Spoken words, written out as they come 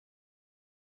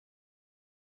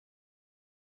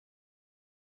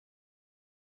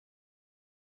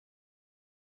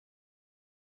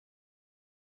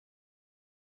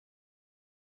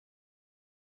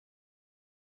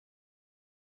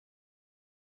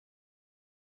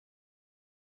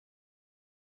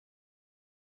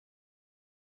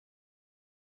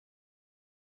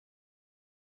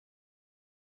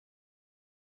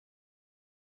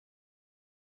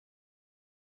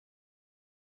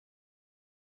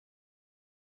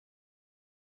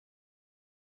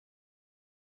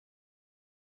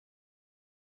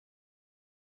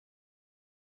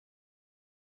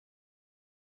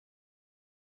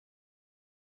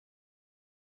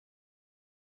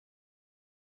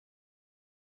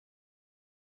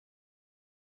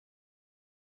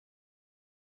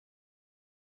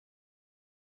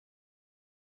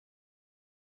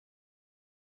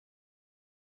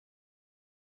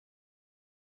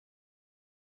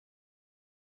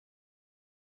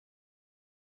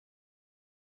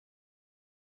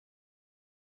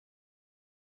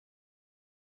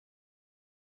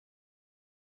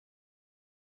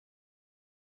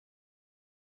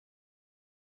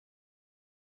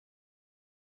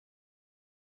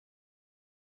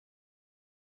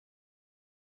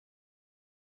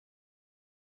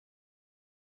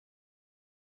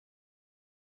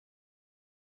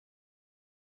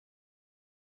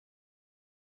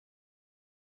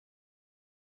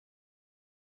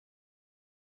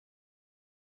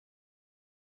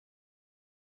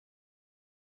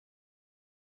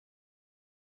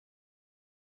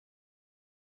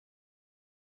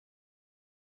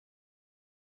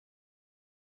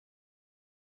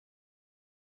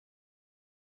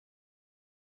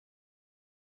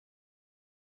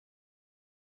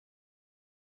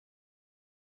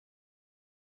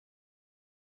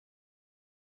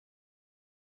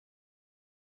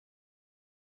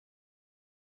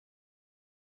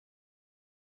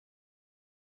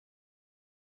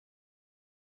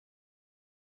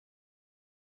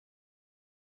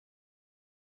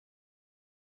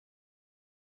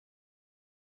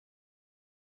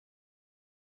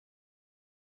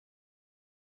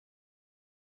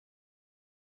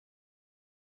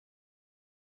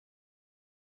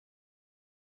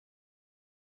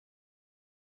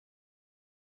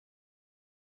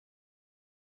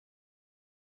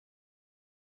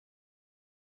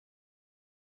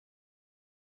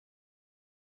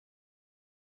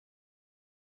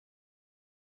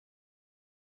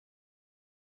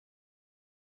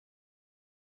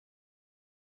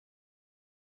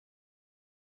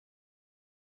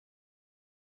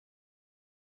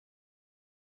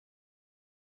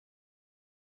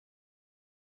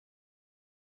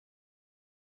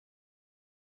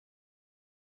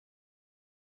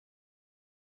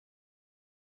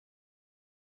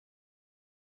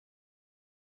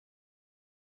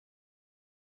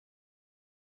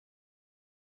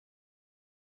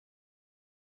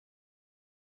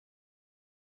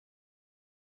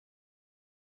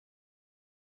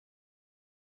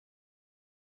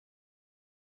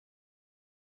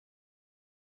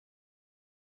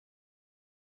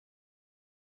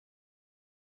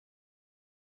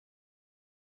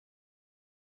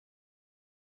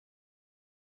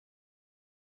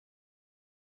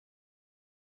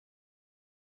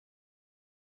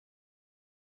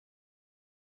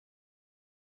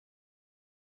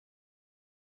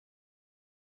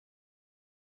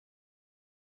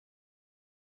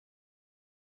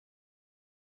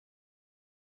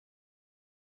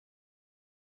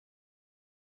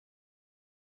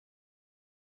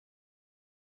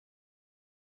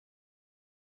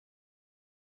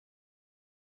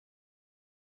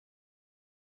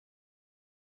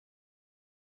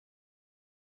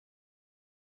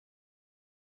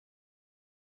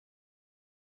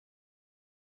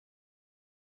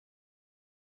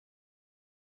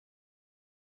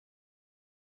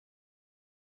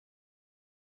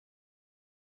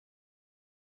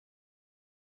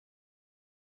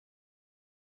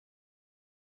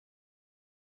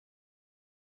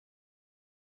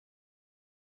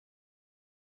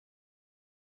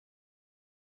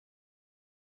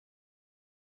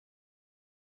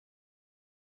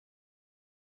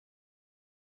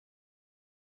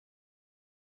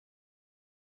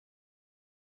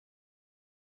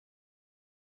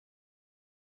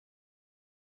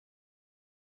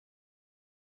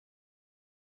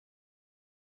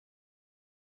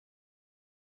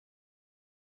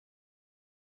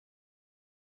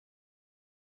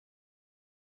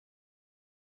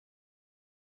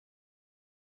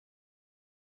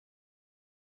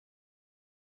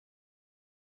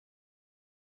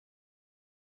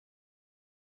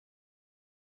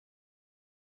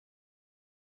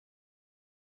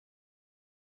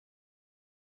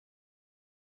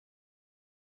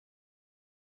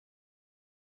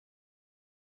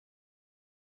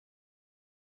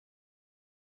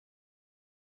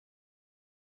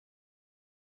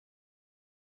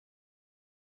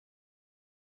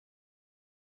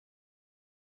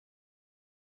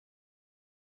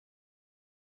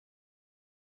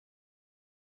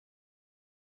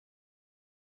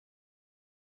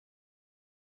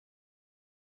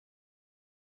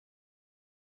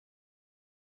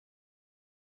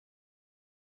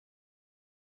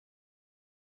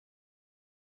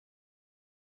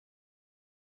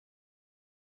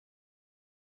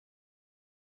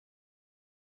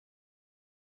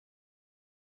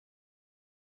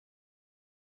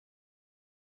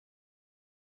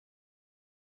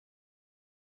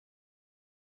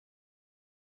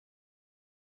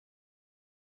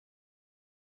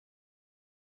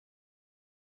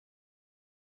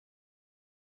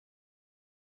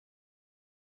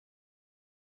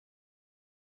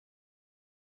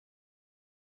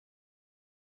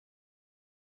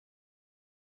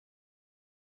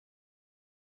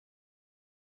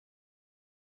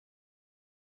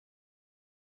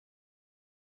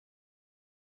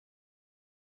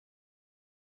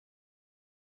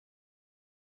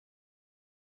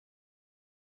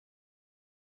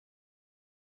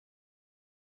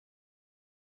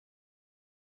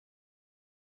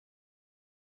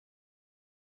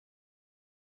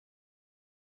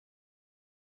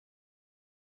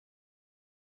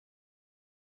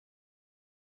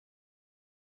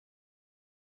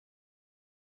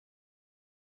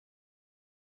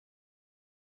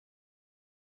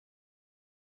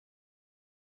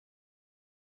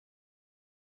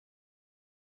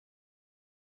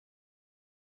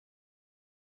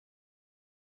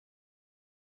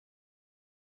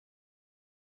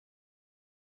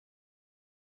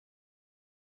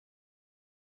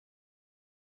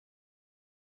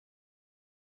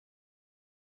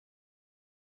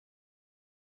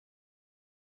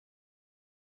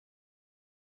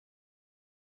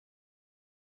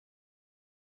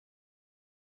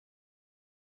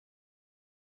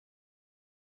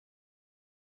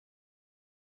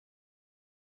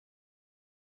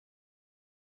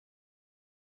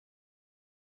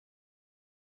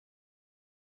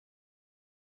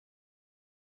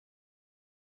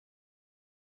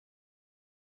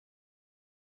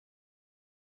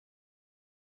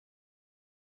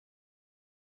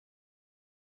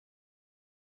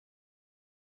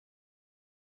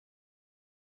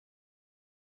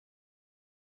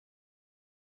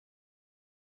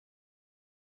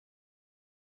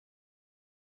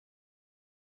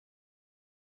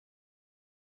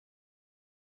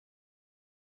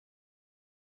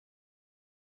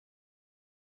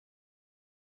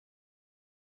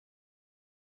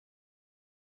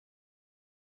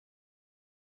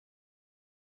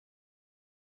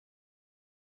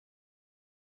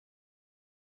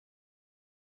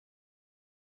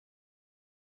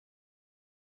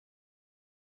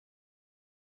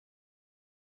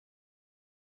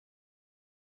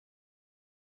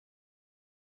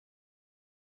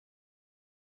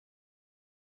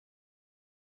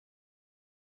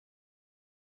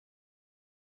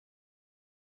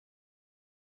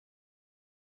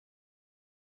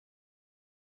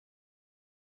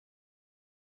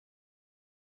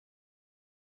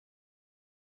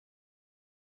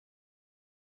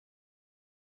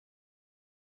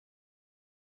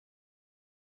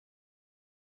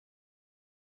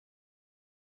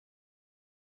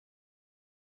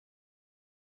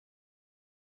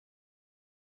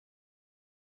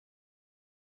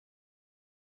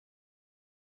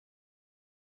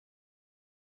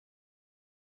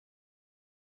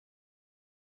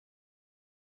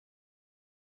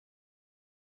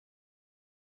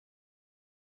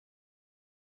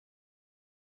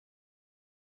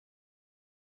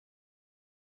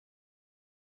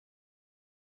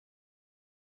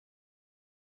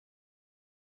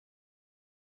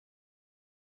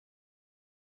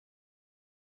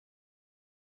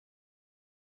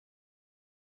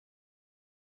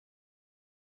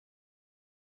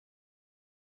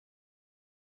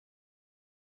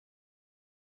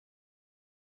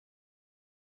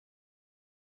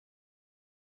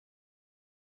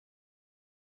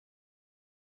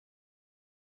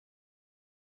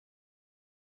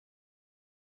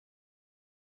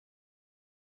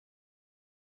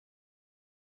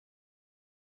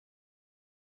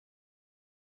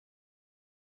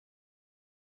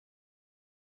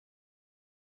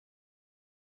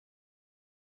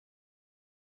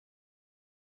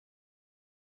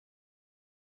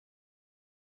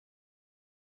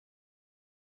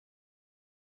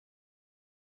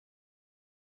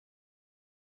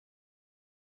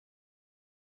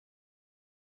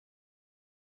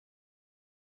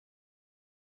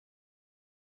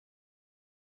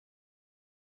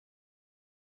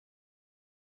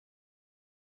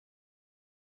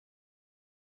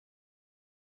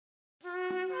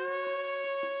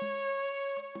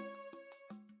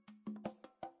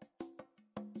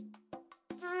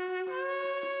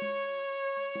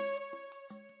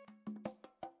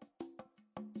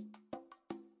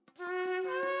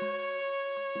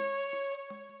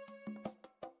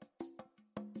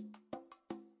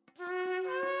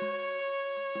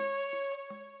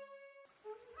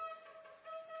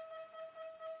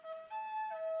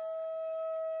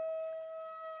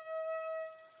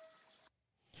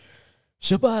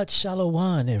Shabbat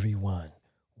Shalom, everyone.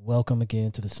 Welcome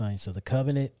again to the Science of the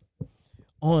Covenant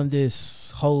on this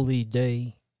holy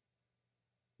day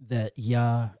that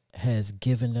Yah has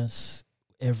given us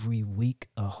every week,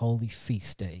 a holy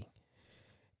feast day.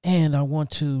 And I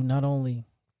want to not only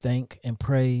thank and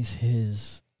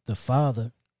praise the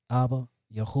Father, Abba,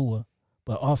 Yahuwah,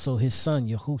 but also his son,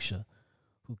 Yahusha,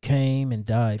 who came and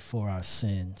died for our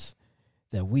sins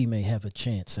that we may have a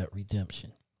chance at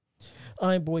redemption.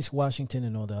 I'm Boyce Washington,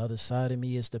 and on the other side of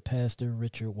me is the pastor,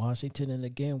 Richard Washington. And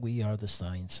again, we are the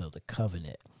Science of the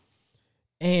Covenant.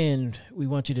 And we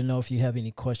want you to know if you have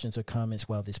any questions or comments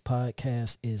while this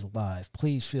podcast is live,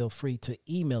 please feel free to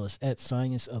email us at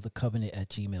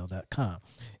scienceofthecovenant@gmail.com.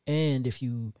 And if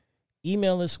you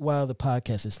email us while the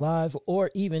podcast is live, or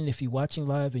even if you're watching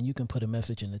live and you can put a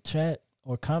message in the chat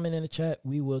or comment in the chat,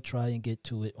 we will try and get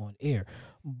to it on air.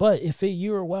 But if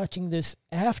you are watching this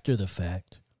after the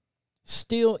fact,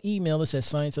 still email us at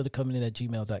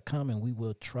scienceofthecovenant@gmail.com, and we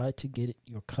will try to get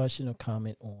your question or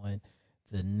comment on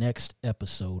the next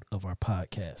episode of our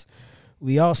podcast.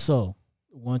 We also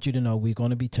want you to know we're going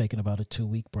to be taking about a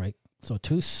 2-week break. So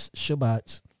 2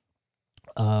 Shabbats,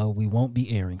 we won't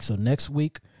be airing. So next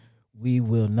week, we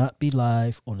will not be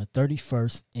live on the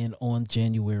 31st and on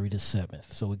January the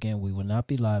 7th. So again, we will not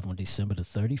be live on December the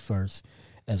 31st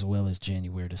as well as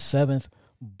January the 7th,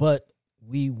 but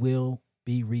we will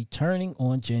be returning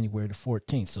on January the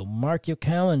 14th. So mark your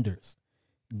calendars.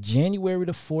 January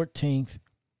the 14th,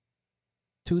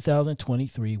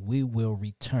 2023, we will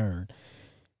return.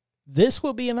 This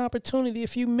will be an opportunity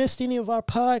if you missed any of our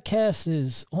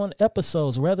podcasts on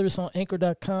episodes, whether it's on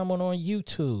anchor.com or on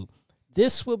YouTube.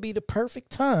 This will be the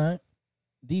perfect time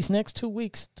these next 2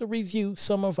 weeks to review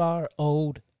some of our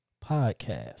old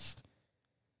podcasts.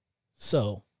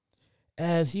 So,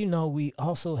 as you know, we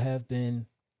also have been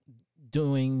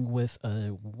doing with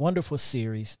a wonderful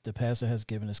series the pastor has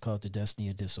given us called The Destiny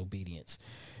of Disobedience.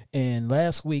 And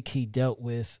last week he dealt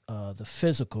with the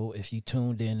physical, if you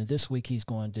tuned in. And this week he's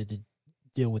going to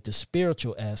deal with the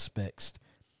spiritual aspects,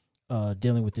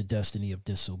 dealing with the destiny of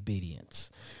disobedience.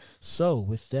 So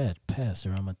with that,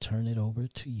 Pastor, I'm going to turn it over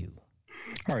to you.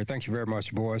 All right. Thank you very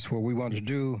much, Boyce. What we want to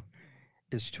do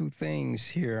is 2 things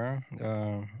here.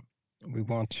 We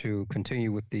want to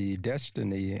continue with the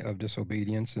destiny of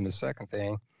disobedience. And the second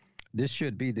thing, this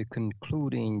should be the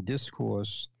concluding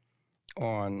discourse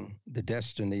on the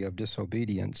destiny of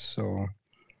disobedience. So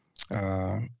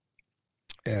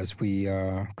as we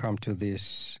come to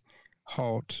this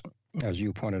halt, as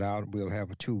you pointed out, we'll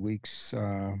have 2 weeks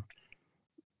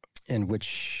in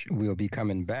which we'll be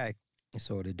coming back.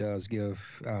 So it does give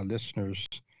our listeners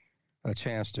a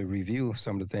chance to review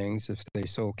some of the things if they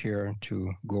so care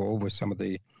to go over some of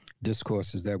the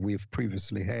discourses that we've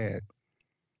previously had.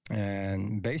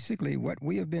 And basically what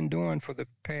we have been doing for the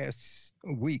past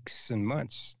weeks and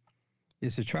months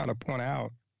is to try to point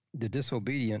out the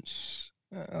disobedience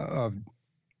of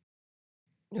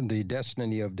the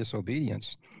destiny of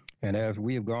disobedience. And as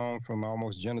we have gone from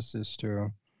almost Genesis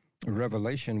to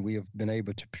Revelation, we have been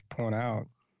able to point out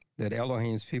that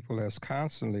Elohim's people has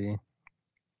constantly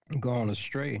gone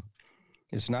astray.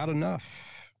 It's not enough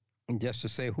just to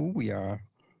say who we are,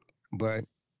 but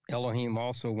Elohim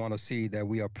also want to see that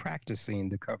we are practicing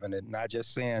the covenant, not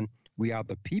just saying we are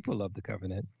the people of the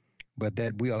covenant, but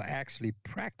that we are actually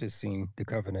practicing the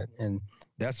covenant. And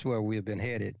that's where we have been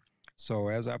headed. So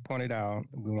as I pointed out,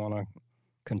 we want to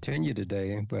continue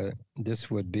today, but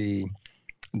this would be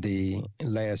the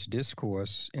last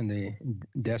discourse in the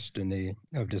destiny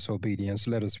of disobedience.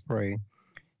 Let us pray.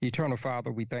 Eternal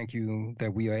Father, we thank you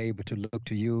that we are able to look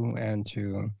to you and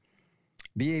to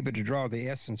be able to draw the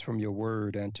essence from your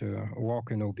word and to walk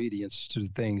in obedience to the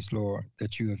things, Lord,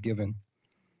 that you have given.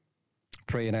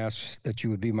 Pray and ask that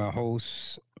you would be my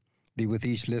host, be with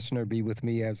each listener, be with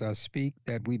me as I speak,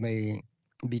 that we may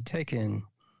be taken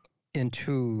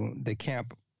into the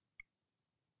camp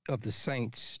of the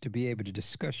saints to be able to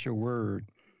discuss your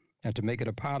word and to make it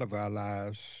a part of our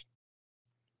lives,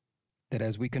 that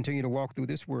as we continue to walk through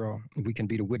this world, we can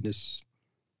be the witness,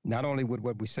 not only with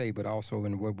what we say, but also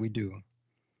in what we do.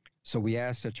 So we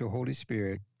ask that your Holy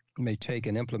Spirit may take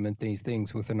and implement these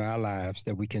things within our lives,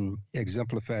 that we can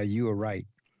exemplify you aright.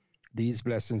 These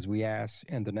blessings we ask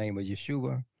in the name of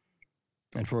Yeshua,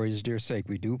 and for his dear sake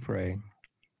we do pray.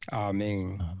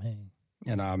 Amen. Amen.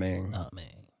 And amen.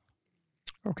 Amen.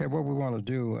 Okay, what we want to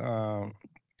do,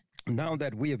 now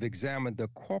that we have examined the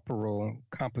corporal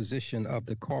composition of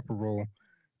the corporal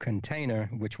container,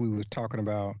 which we were talking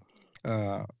about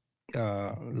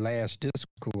last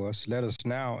discourse, let us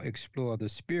now explore the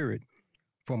spirit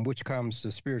from which comes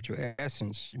the spiritual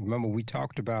essence. Remember, we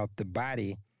talked about the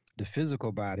body the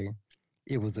physical body,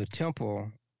 it was a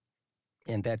temple,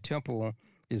 and that temple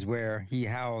is where he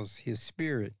housed his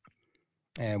spirit.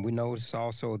 And we notice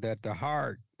also that the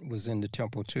heart was in the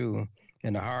temple too,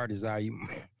 and the heart is our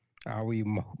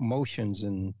emotions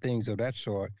and things of that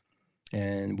sort.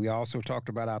 And we also talked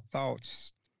about our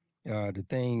thoughts, the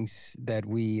things that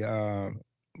we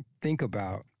think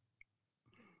about,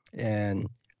 and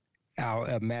our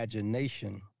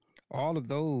imagination. All of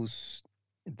those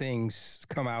things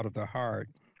come out of the heart,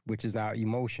 which is our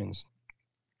emotions.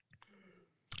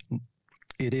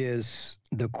 It is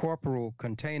the corporal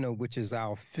container, which is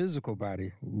our physical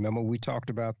body. Remember, we talked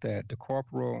about that. The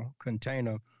corporal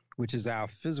container, which is our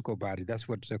physical body. That's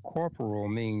what the corporal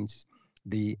means,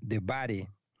 the body.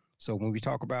 So when we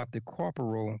talk about the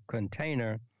corporal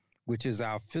container, which is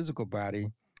our physical body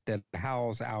that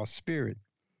houses our spirit.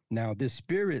 Now, this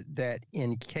spirit that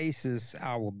encases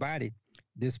our body,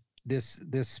 this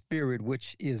spirit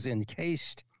which is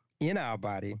encased in our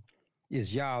body,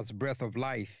 is Yah's breath of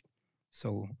life.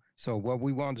 So what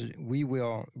we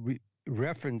will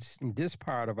reference this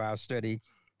part of our study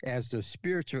as the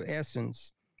spiritual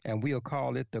essence, and we'll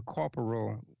call it the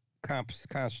corporal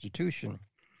constitution.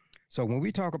 So when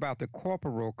we talk about the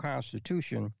corporal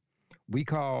constitution, we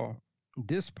call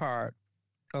this part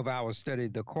of our study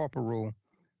the corporal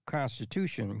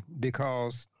constitution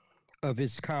because of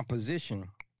its composition.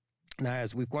 Now,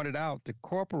 as we pointed out, the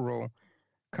corporal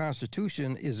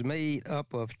constitution is made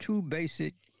up of two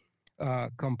basic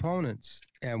components.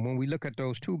 And when we look at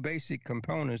those two basic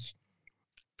components,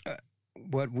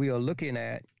 what we are looking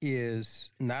at is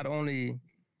not only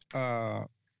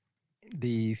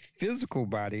the physical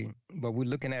body, but we're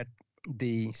looking at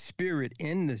the spirit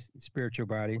in the spiritual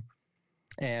body.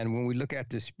 And when we look at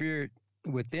the spirit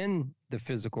within the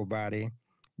physical body,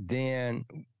 then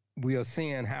we are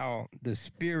seeing how the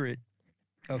spirit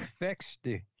affects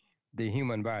the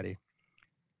human body.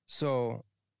 So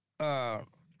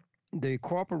the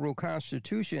corporal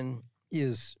constitution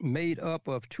is made up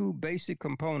of two basic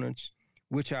components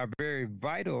which are very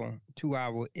vital to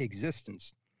our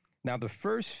existence. Now, the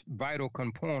first vital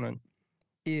component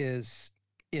is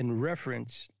in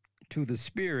reference to the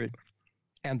spirit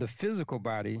and the physical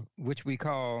body, which we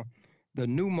call the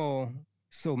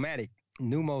pneumosomatic.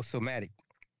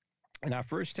 And our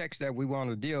first text that we want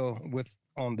to deal with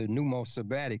on the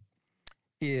pneumosomatic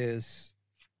is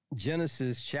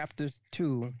Genesis chapter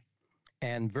 2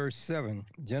 and verse 7,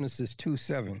 Genesis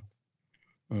 2:7.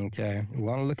 Okay, we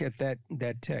want to look at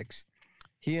that text.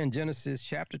 Here in Genesis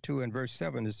chapter 2 and verse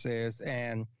 7, it says,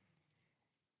 "And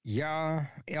Yah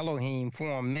Elohim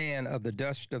formed man of the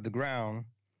dust of the ground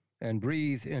and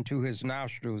breathed into his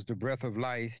nostrils the breath of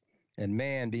life, and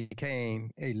man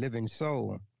became a living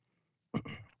soul."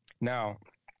 Now,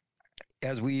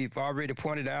 as we've already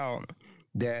pointed out,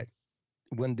 that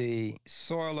when the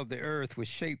soil of the earth was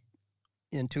shaped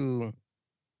into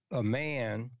a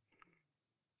man,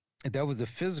 that was the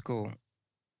physical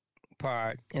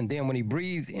part. And then when he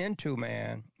breathed into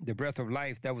man, the breath of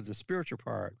life, that was the spiritual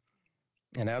part.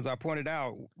 And as I pointed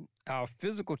out, our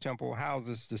physical temple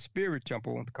houses the spirit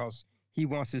temple because he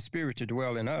wants his spirit to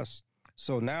dwell in us.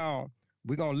 So now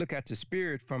we're going to look at the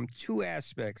spirit from two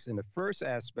aspects. And the first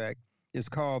aspect is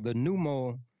called the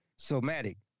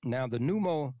pneumosomatic. Now, the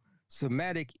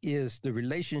pneumosomatic is the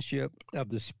relationship of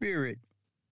the spirit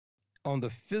on the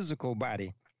physical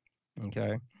body.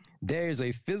 Okay, there is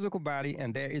a physical body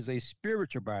and there is a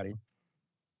spiritual body.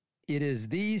 It is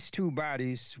these two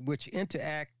bodies which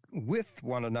interact with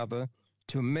one another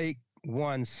to make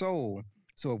one soul.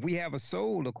 So if we have a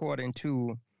soul, according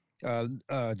to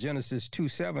Genesis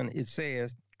 2:7, it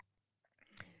says,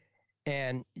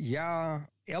 "And Yah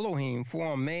Elohim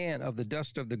formed man of the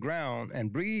dust of the ground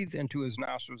and breathed into his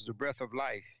nostrils the breath of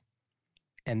life,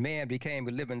 and man became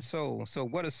a living soul." So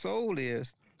what a soul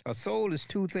is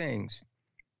two things.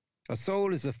 A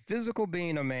soul is a physical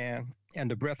being of man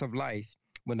and the breath of life.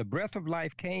 When the breath of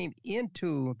life came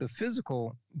into the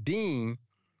physical being,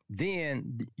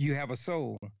 then you have a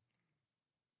soul.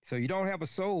 So you don't have a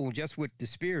soul just with the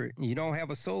spirit. You don't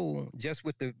have a soul just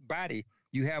with the body.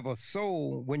 You have a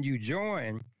soul when you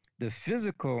join the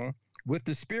physical with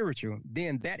the spiritual.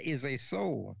 Then that is a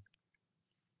soul.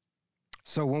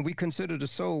 So when we consider the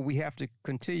soul, we have to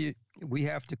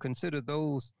consider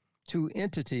those two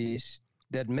entities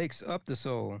that makes up the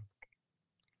soul.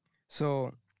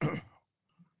 So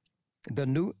the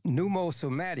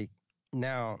pneumosomatic.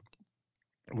 Now,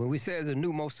 when we say the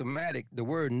pneumosomatic, the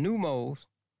word pneumos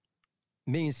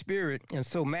means spirit and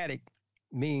somatic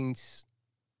means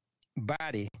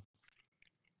body.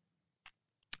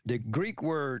 The Greek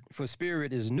word for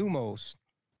spirit is pneumos.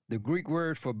 The Greek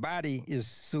word for body is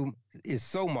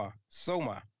soma,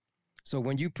 soma. So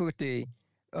when you put the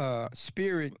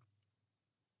spirit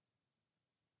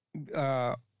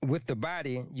with the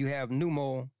body, you have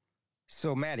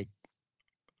pneumosomatic.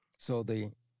 So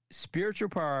the spiritual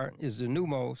part is the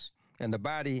pneumos, and the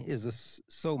body is a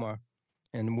soma.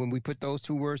 And when we put those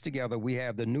two words together, we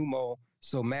have the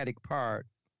pneumosomatic part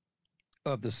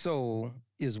of the soul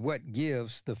is what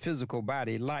gives the physical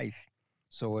body life.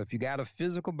 So if you got a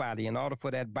physical body, in order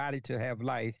for that body to have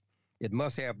life, it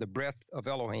must have the breath of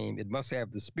Elohim. It must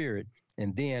have the spirit.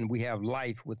 And then we have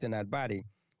life within that body.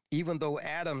 Even though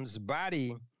Adam's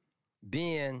body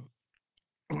being,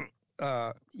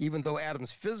 even though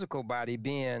Adam's physical body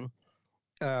being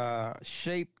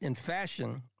shaped and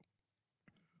fashioned,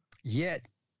 yet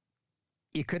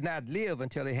it could not live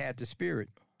until it had the spirit.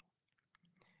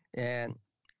 And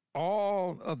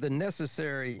all of the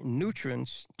necessary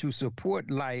nutrients to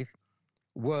support life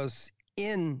was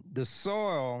in the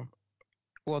soil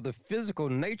or the physical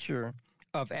nature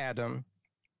of Adam.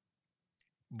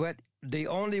 But the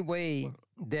only way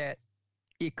that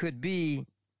it could be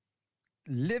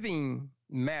living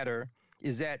matter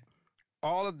is that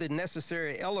all of the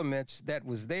necessary elements that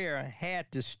was there had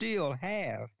to still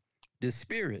have the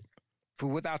spirit. For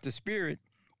without the spirit,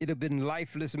 it'd have been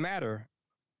lifeless matter.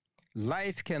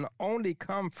 Life can only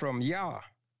come from Yah.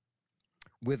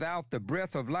 Without the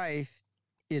breath of life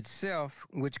itself,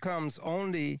 which comes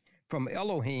only from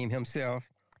Elohim himself,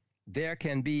 there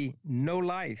can be no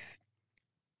life.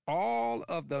 All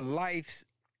of the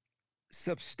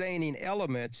life-sustaining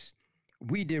elements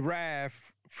we derive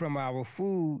from our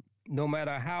food, no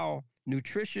matter how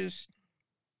nutritious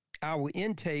our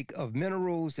intake of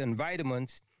minerals and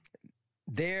vitamins,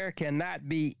 there cannot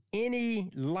be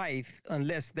any life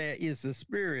unless there is a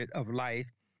spirit of life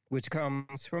which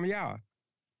comes from Yah.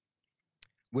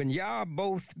 When Yah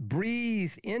both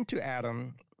breathed into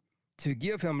Adam to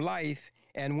give him life,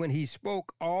 and when he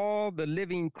spoke all the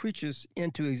living creatures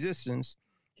into existence,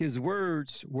 his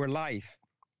words were life.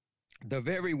 The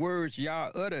very words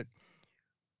Yah uttered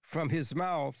from his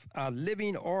mouth are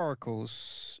living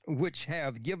oracles which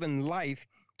have given life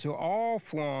to all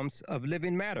forms of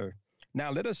living matter. Now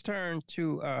let us turn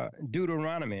to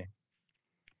Deuteronomy.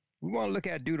 We want to look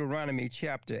at Deuteronomy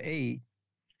chapter 8.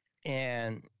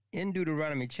 And in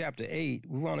Deuteronomy chapter 8,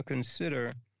 we want to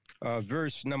consider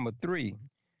verse number 3.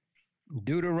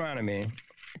 Deuteronomy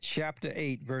chapter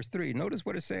 8, verse 3. Notice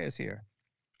what it says here.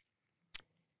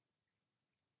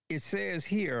 It says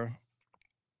here,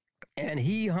 and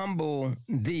he humbled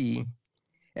thee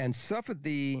and suffered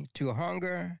thee to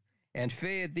hunger and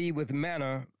fed thee with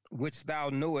manna which thou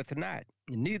knowest not,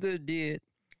 neither did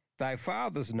thy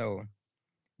fathers know,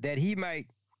 that he might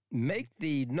make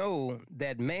thee know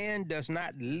that man does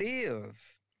not live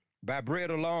by bread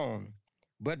alone,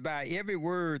 but by every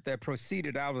word that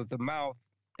proceeded out of the mouth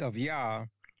of Yah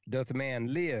doth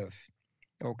man live.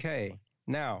 Okay,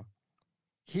 now,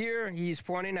 here he's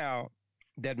pointing out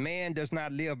that man does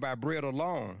not live by bread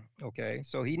alone, okay?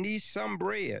 So he needs some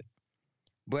bread.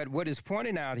 But what is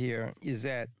pointing out here is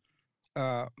that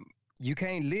you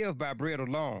can't live by bread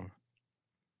alone.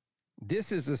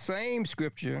 This is the same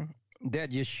scripture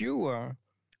that Yeshua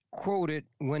quoted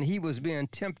when he was being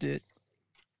tempted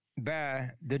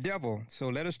by the devil. So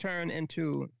let us turn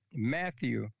into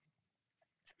Matthew.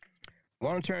 I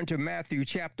want to turn to Matthew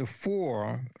chapter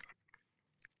 4.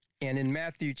 And in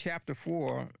Matthew chapter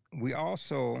 4, we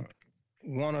also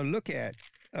want to look at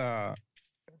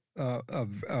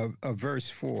verse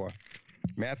 4.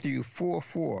 Matthew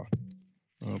 4:4.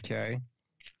 Okay.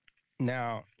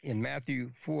 Now, in Matthew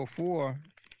 4:4,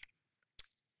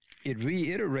 it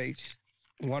reiterates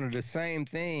one of the same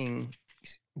things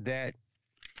that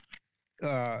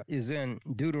is in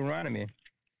Deuteronomy.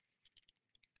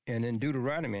 And in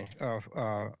Deuteronomy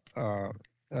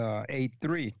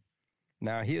 8:3.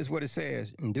 Now, here's what it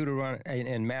says in Deuteronomy,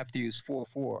 in Matthew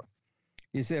 4:4.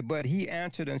 He said, but he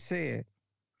answered and said,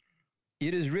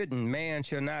 it is written, man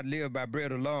shall not live by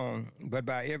bread alone, but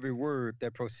by every word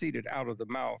that proceeded out of the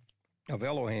mouth of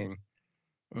Elohim.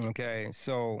 Okay,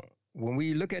 so when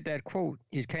we look at that quote,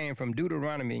 it came from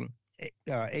Deuteronomy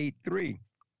 8:3.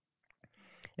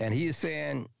 And he is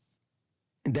saying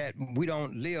that we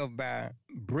don't live by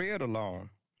bread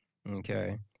alone.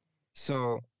 Okay,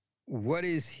 so what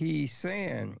is he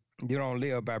saying? You don't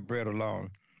live by bread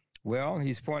alone. Well,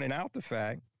 he's pointing out the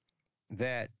fact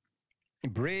that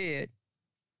bread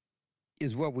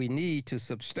is what we need to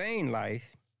sustain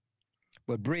life,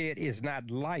 but bread is not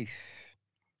life.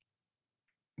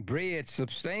 Bread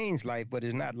sustains life, but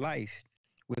is not life.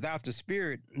 Without the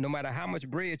spirit, no matter how much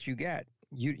bread you got,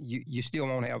 you still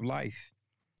won't have life.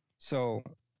 So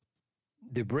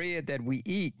the bread that we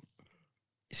eat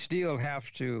still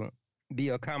have to be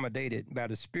accommodated by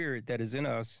the spirit that is in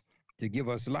us to give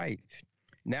us life.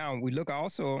 Now we look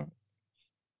also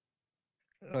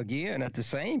again at the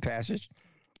same passage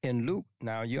in Luke.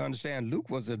 Now you understand Luke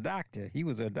was a doctor. He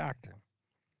was a doctor.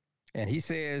 And he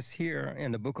says here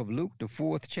in the book of Luke, the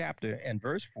 4th chapter and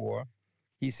verse 4,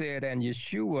 he said, and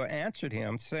Yeshua answered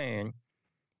him, saying,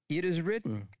 it is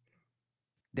written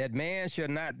that man shall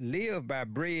not live by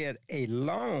bread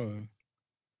alone,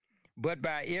 but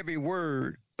by every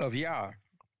word of Yah.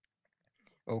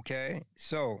 Okay,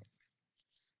 so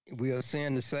we are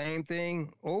saying the same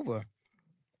thing over,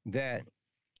 that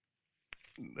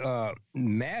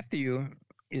Matthew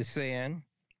is saying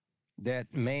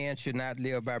that man should not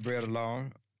live by bread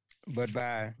alone, but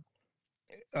by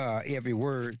every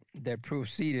word that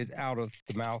proceeded out of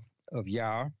the mouth of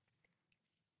Yah.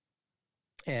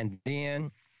 And then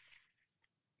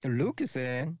Luke is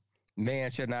saying,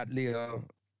 man shall not live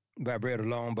by bread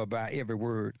alone, but by every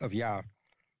word of Yah.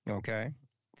 Okay?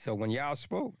 So when Yah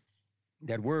spoke,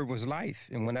 that word was life.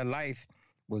 And when that life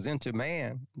was into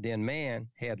man, then man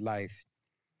had life.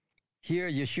 Here,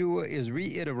 Yeshua is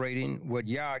reiterating what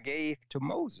Yah gave to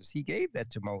Moses. He gave that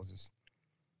to Moses.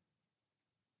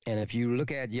 And if you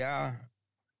look at Yah's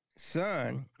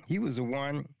son, he was the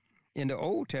one in the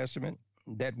Old Testament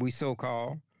that we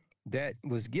so-call that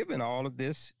was given all of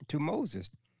this to Moses.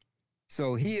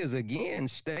 So he is again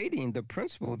stating the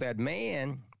principle that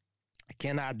man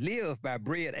cannot live by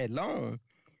bread alone,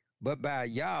 but by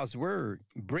Yah's word.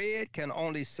 Bread can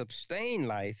only sustain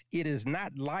life. It is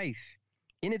not life.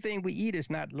 Anything we eat is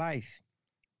not life.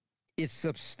 It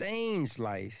sustains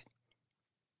life.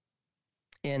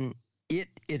 And it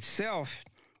itself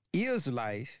is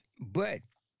life, but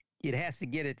it has to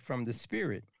get it from the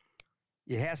spirit.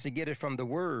 It has to get it from the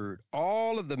word.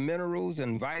 All of the minerals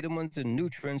and vitamins and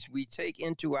nutrients we take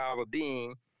into our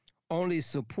being only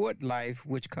support life,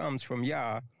 which comes from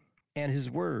Yah and his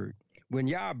word. When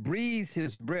Yah breathed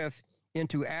his breath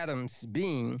into Adam's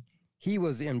being, he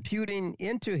was imputing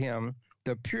into him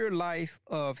the pure life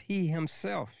of he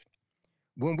himself.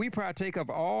 When we partake of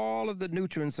all of the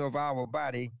nutrients of our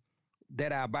body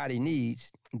that our body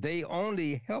needs, they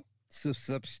only help to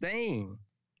sustain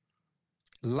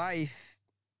life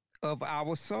of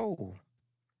our soul.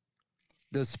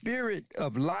 The spirit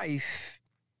of life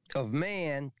of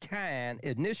mankind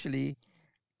initially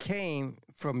came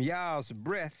from Yah's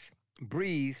breath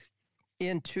breathed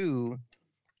into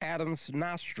Adam's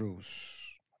nostrils.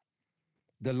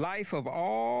 The life of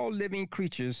all living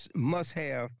creatures must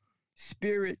have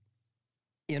spirit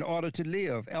in order to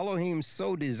live. Elohim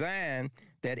so designed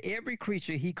that every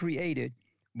creature he created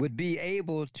would be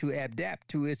able to adapt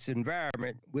to its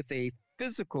environment with a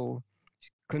physical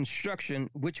construction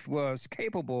which was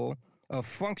capable of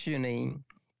functioning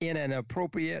in an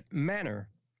appropriate manner.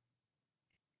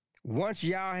 Once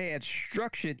Yah had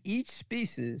structured each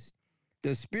species,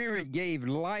 the spirit gave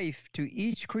life to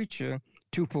each creature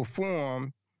to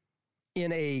perform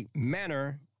in a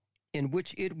manner in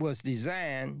which it was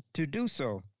designed to do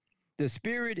so. The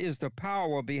spirit is the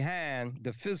power behind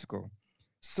the physical.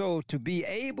 So to be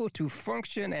able to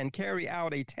function and carry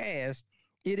out a task,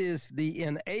 it is the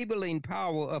enabling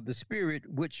power of the spirit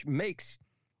which makes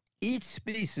each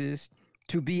species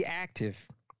to be active.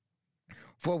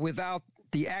 For without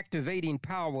the activating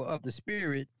power of the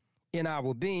spirit in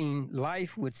our being,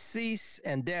 life would cease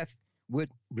and death would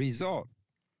result.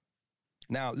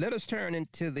 Now, let us turn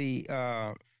into the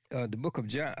book of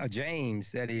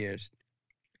James, that is.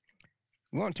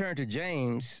 We want to turn to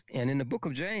James, and in the book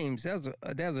of James, there's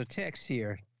a text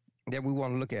here that we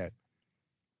want to look at.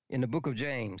 In the book of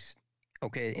James,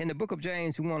 okay, in the book of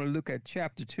James, we want to look at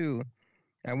chapter 2,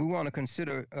 and we want to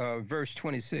consider verse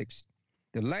 26.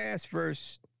 The last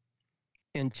verse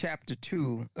in chapter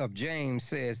 2 of James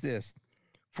says this: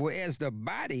 for as the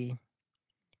body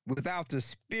without the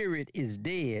spirit is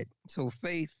dead, so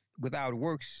faith without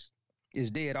works is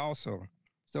dead also.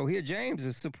 So here James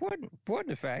is supporting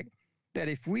the fact that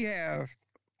if we have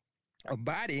a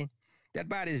body, that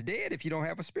body is dead if you don't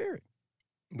have a spirit.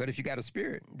 But if you got a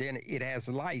spirit, then it has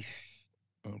life,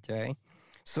 okay?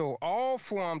 So all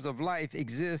forms of life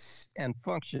exist and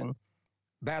function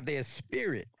by their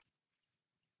spirit.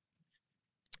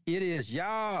 It is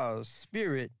Yah's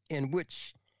spirit in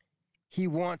which he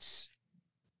wants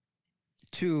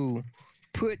to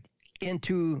put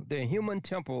into the human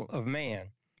temple of man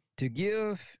to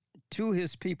give to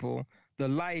his people the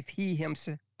life he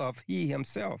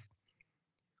himself.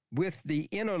 With the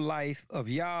inner life of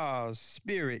Yah's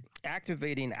spirit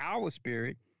activating our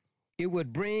spirit, it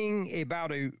would bring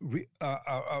about a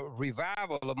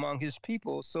revival among his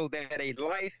people so that a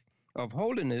life of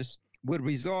holiness would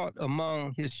result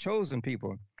among his chosen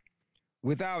people.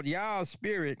 Without Yah's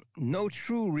spirit, no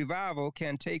true revival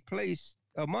can take place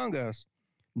among us.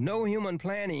 No human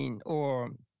planning or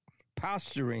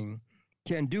posturing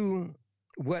can do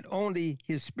what only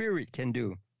his spirit can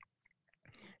do.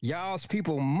 Yah's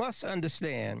people must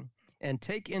understand and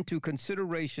take into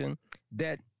consideration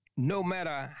that no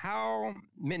matter how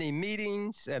many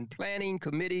meetings and planning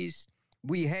committees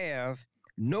we have,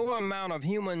 no amount of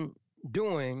human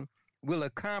doing will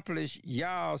accomplish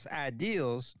Yah's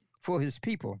ideals for his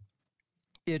people.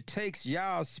 It takes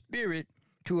Yah's spirit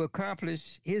to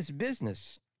accomplish his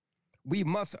business. We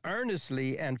must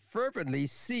earnestly and fervently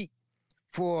seek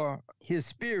for his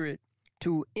spirit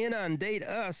to inundate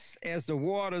us as the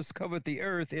waters covered the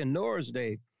earth in Noah's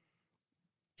day.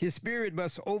 His spirit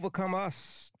must overcome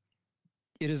us.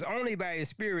 It is only by his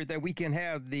spirit that we can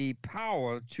have the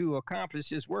power to accomplish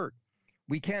his work.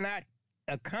 We cannot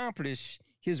accomplish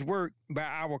his work by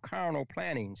our carnal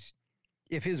plannings.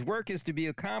 If his work is to be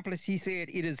accomplished, he said,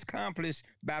 it is accomplished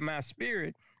by my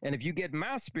spirit. And if you get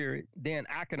my spirit, then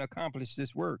I can accomplish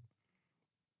this work.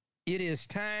 It is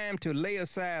time to lay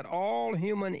aside all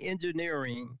human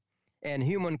engineering and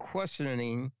human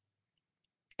questioning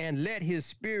and let his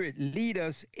spirit lead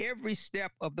us every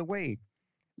step of the way.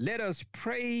 Let us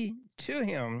pray to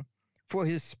him for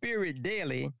his spirit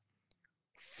daily,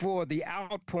 for the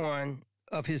outpouring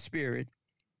of his spirit,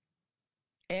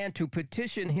 and to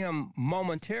petition him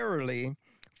momentarily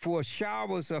for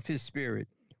showers of his spirit.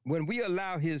 When we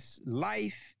allow his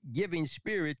life-giving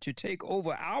spirit to take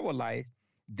over our life,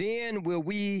 then will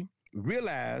we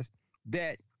realize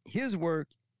that his work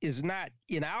is not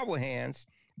in our hands,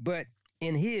 but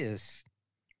in his.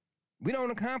 We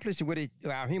don't accomplish it with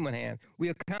our human hand. We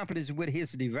accomplish it with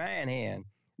his divine hand.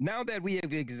 Now that we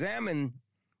have examined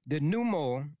the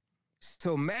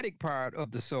pneumosomatic part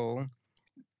of the soul,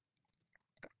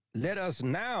 let us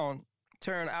now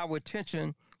turn our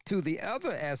attention to the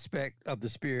other aspect of the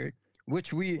spirit,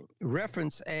 which we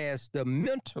reference as the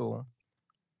mental,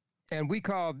 and we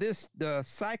call this the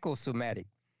psychosomatic.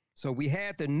 So we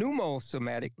had the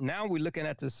pneumosomatic, now we're looking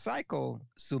at the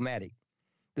psychosomatic.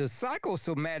 The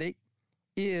psychosomatic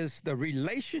is the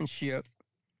relationship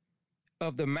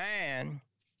of the mind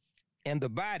and the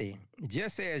body.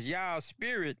 Just as Yah's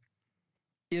spirit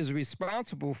is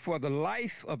responsible for the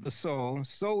life of the soul,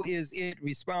 so is it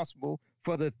responsible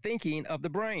for the thinking of the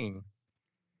brain.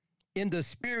 In the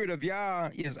spirit of Yah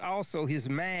is also his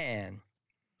man.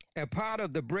 A part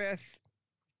of the breath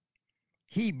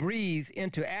he breathed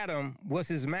into Adam was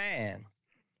his man.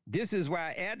 This is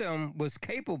why Adam was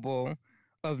capable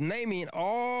of naming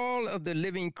all of the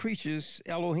living creatures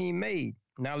Elohim made.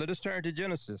 Now let us turn to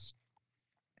Genesis.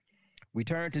 We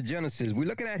turn to Genesis. We're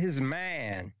looking at his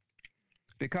man,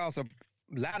 because a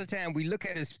lot of time we look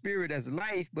at his spirit as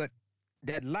life, but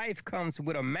that life comes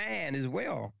with a man as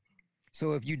well.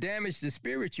 So if you damage the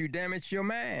spirit, you damage your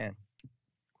man.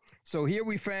 So here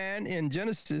we find in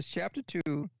Genesis chapter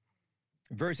 2,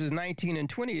 verses 19 and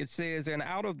 20, it says, and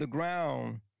out of the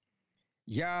ground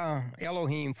Yah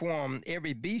Elohim formed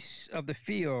every beast of the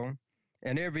field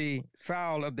and every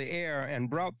fowl of the air, and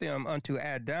brought them unto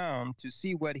Adam to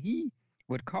see what he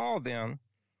would call them.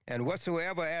 And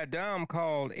whatsoever Adam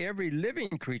called every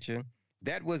living creature,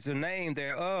 that was the name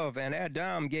thereof. And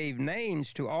Adam gave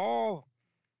names to all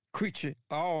creature,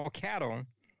 all cattle,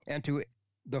 and to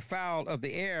the fowl of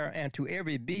the air, and to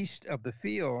every beast of the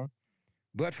field.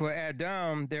 But for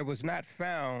Adam there was not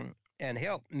found an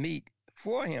help meet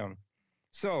for him.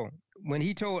 So when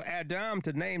he told Adam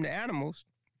to name the animals,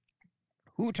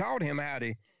 who taught him how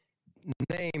to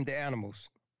name the animals?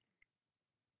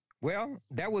 Well,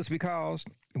 that was because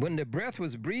when the breath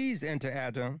was breathed into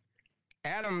Adam,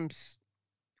 Adam's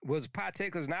was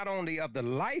partakers not only of the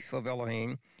life of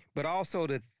Elohim, but also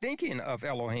the thinking of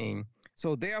Elohim.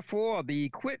 So therefore, the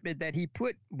equipment that he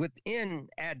put within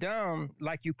Adam,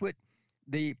 like you put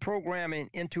the programming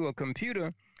into a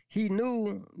computer, he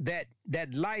knew that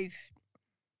that life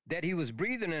that he was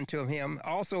breathing into him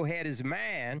also had his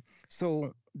mind.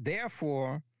 So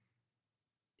therefore,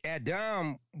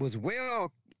 Adam was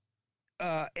well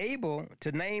able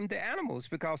to name the animals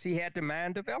because he had the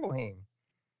mind of Elohim.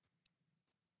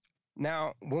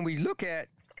 Now, when we look at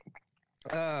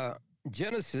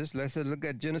Genesis, let's look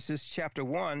at Genesis chapter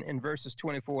 1 in verses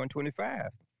 24 and 25.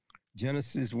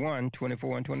 Genesis 1,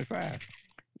 24 and 25.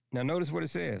 Now, notice what it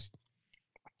says.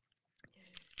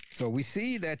 So we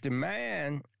see that the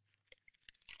man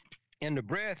and the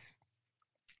breath,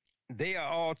 they are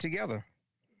all together.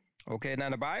 Okay,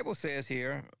 now the Bible says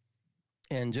here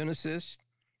in Genesis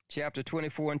chapter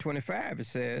 24 and 25, it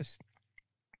says,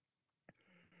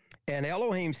 and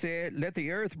Elohim said, let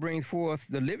the earth bring forth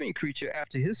the living creature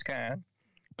after his kind,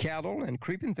 cattle and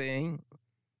creeping thing,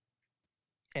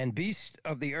 and beasts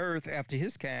of the earth after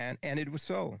his kind, and it was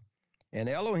so. And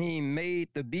Elohim made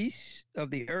the beasts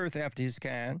of the earth after his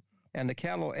kind, and the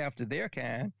cattle after their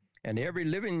kind, and every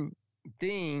living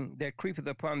thing that creepeth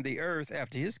upon the earth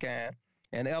after his kind.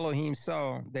 And Elohim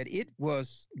saw that it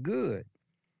was good.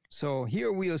 So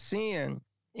here we are seeing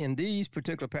in these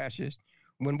particular passages,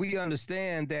 when we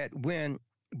understand that when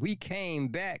we came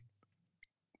back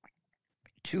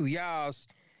to Yah's,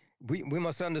 we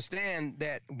must understand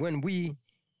that when we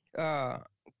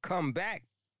come back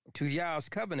to Yah's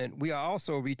covenant, we are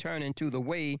also returning to the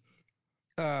way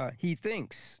he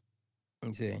thinks.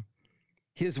 You see,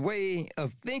 his way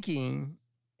of thinking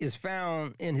is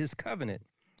found in his covenant.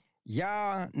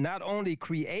 Yah not only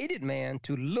created man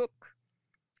to look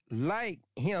like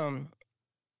him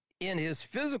in his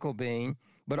physical being,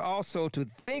 but also to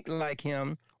think like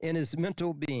him in his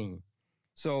mental being.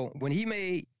 So when he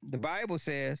made, the Bible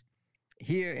says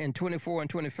here in 24 and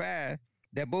 25,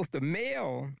 that both the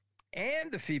male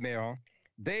and the female,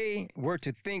 they were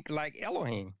to think like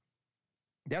Elohim.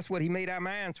 That's what he made our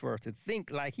minds for, to think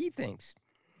like he thinks.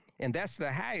 And that's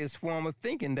the highest form of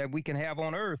thinking that we can have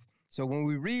on earth. So when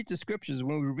we read the scriptures,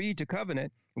 when we read the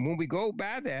covenant, and when we go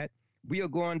by that, we are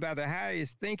going by the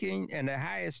highest thinking, and the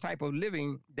highest type of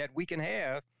living that we can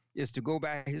have is to go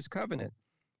by his covenant.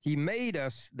 He made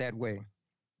us that way.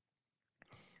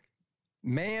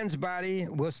 Man's body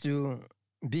was to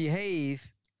behave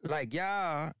like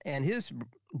Yah, and his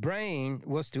brain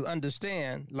was to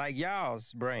understand like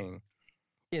Yah's brain.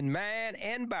 In mind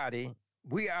and body,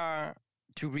 we are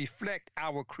to reflect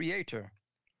our Creator.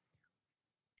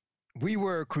 We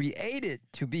were created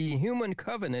to be human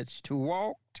covenants, to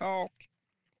walk, talk,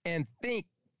 and think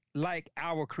like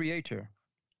our Creator.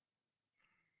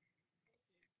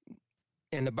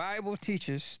 And the Bible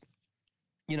teaches,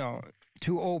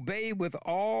 to obey with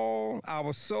all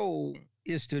our soul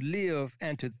is to live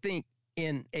and to think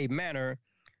in a manner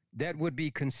that would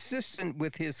be consistent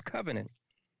with his covenant.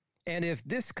 And if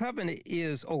this covenant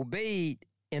is obeyed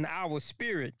in our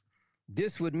spirit,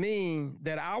 this would mean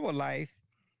that our life,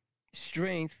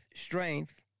 strength,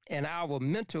 and our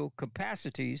mental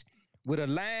capacities would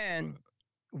align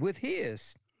with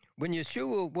his. When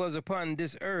Yeshua was upon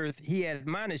this earth, he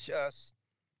admonished us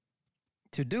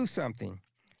to do something.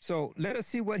 So let us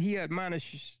see what he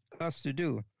admonishes us to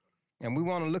do. And we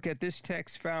want to look at this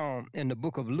text found in the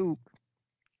book of Luke,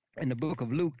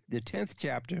 the 10th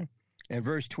chapter, and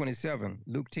verse 27,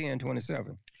 Luke 10,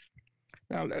 27.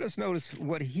 Now let us notice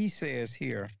what he says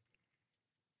here.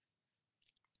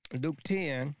 Luke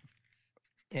 10,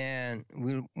 and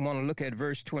we want to look at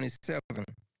verse 27,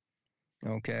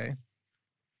 okay?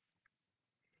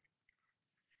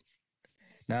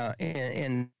 Now,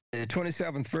 in the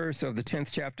 27th verse of the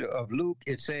 10th chapter of Luke,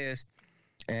 it says,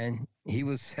 and he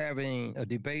was having a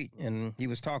debate, and he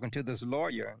was talking to this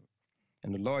lawyer,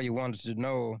 and the lawyer wanted to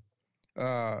know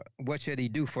what should he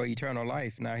do for eternal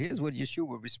life. Now, here's what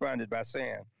Yeshua responded by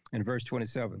saying in verse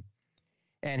 27.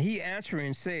 And he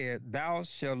answering said, thou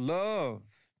shalt love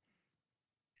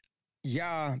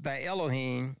Yah thy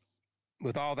Elohim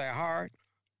with all thy heart,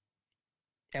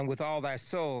 and with all thy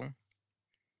soul,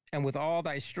 and with all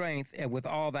thy strength, and with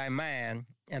all thy mind,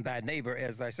 and thy neighbor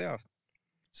as thyself.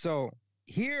 So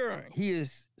here he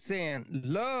is saying,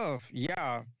 love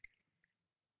Yah,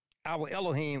 our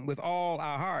Elohim, with all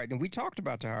our heart. And we talked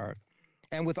about the heart.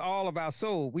 And with all of our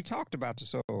soul, we talked about the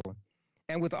soul.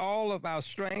 And with all of our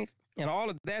strength, and all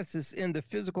of that is in the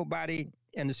physical body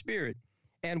and the spirit.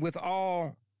 And with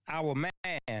all our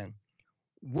man,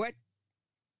 what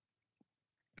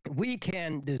we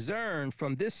can discern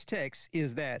from this text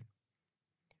is that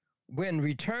when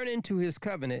returning to his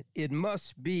covenant, it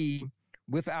must be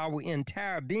with our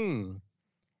entire being.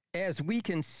 As we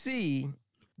can see,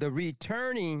 the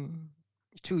returning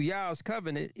to Yah's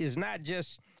covenant is not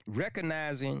just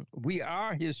recognizing we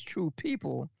are his true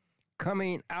people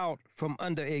coming out from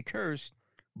under a curse,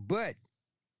 but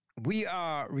we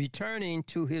are returning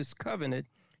to his covenant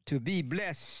to be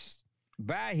blessed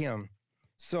by him.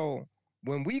 So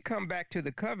when we come back to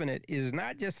the covenant, it is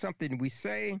not just something we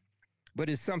say, but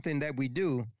it's something that we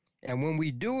do. And when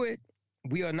we do it,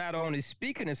 we are not only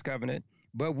speaking his covenant,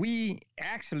 but we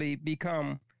actually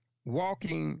become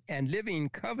walking and living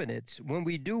covenants when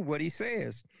we do what he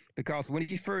says. Because when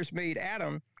he first made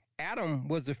Adam, Adam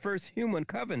was the first human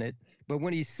covenant, but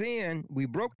when he sinned, we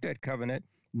broke that covenant.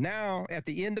 Now, at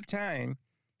the end of time,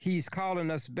 he's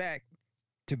calling us back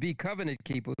to be covenant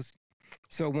keepers.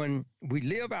 So when we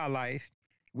live our life,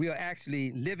 we are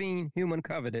actually living human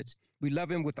covenants. We love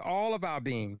him with all of our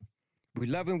being. We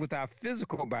love him with our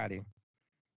physical body.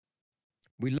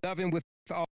 We love him with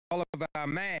all of our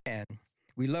man.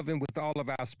 We love him with all of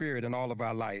our spirit and all of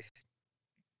our life.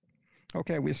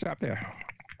 Okay, we stop there.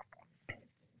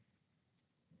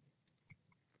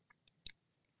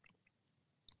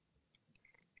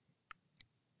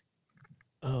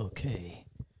 Okay.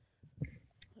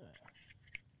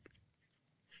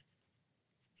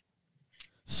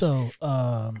 So,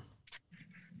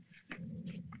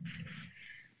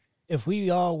 if we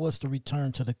all was to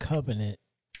return to the covenant,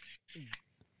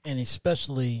 and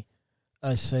especially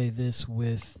I say this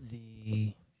with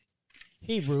the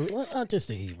Hebrew, well, not just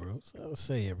the Hebrews, I would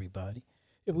say everybody.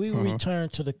 If we return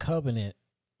to the covenant,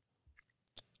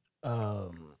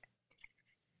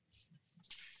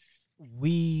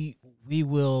 we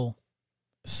will,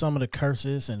 some of the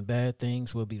curses and bad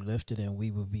things will be lifted, and we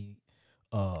will be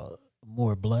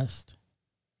more blessed.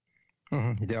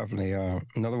 Definitely.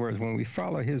 In other words, when we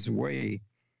follow his way,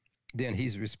 then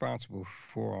he's responsible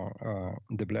for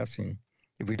the blessing.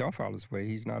 If we don't follow his way,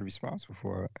 he's not responsible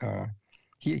for it.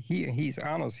 He's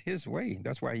honors his way.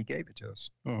 That's why he gave it to us.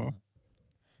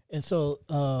 And so,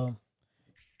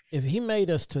 if he made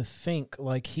us to think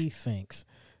like he thinks,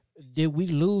 did we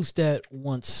lose that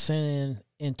once sin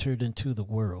entered into the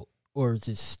world, or is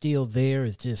it still there?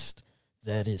 It's just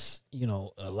that it's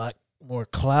a lot more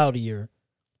cloudier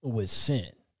with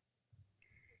sin.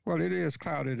 Well, it is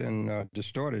clouded and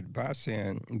distorted by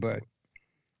sin, but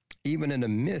even in the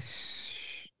midst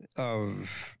of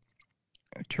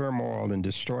turmoil and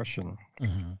distortion,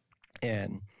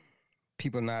 and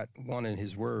people not wanting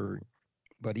his word,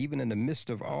 but even in the midst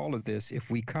of all of this, if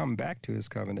we come back to his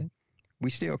covenant, we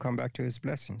still come back to his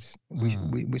blessings.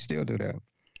 We still do that.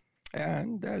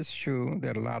 And that's true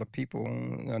that a lot of people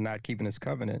are not keeping his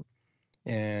covenant,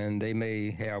 and they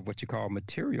may have what you call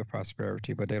material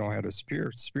prosperity, but they don't have the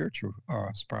spiritual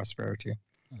prosperity.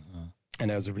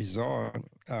 And as a result,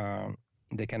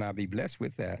 they cannot be blessed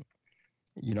with that.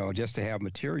 Just to have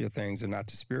material things and not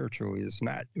the spiritual is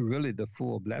not really the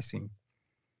full blessing.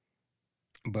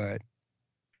 But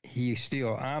he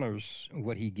still honors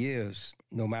what he gives,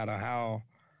 no matter how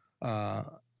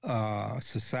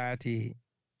society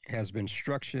has been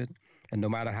structured, and no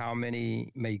matter how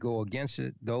many may go against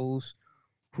it. Those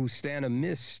who stand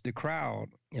amidst the crowd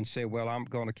and say, well, I'm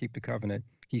going to keep the covenant,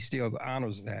 he still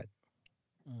honors that.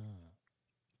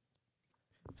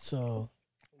 So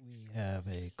we have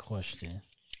a question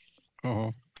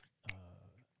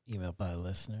emailed by a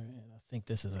listener, and I think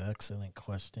this is an excellent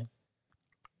question.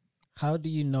 How do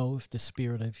you know if the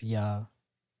spirit of Yah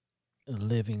is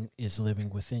living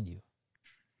within you?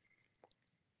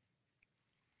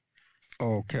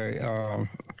 Okay.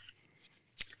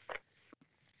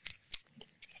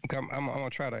 I'm gonna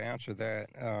try to answer that.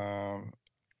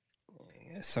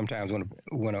 Sometimes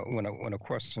when a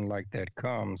question like that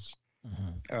comes,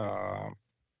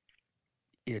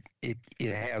 it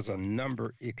has a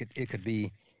number. It could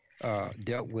be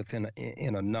dealt with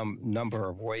in a number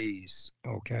of ways.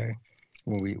 Okay,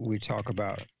 when we talk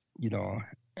about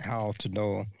how to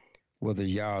know whether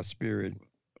Yah's spirit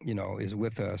is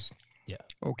with us. Yeah.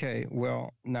 Okay.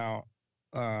 Well, now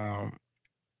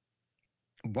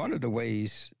one of the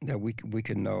ways that we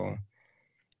can know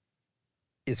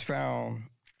is found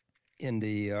in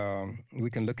the we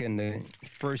can look in the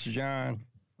First John.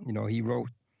 He wrote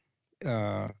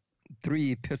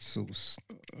 3 epistles,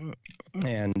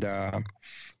 and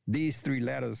these 3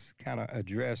 letters kind of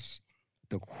address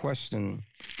the question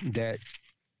that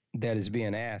is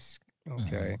being asked.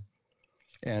 Okay.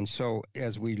 And so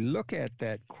as we look at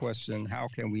that question, how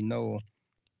can we know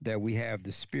that we have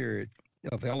the spirit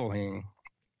of Elohim?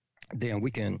 Then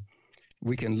we can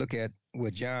look at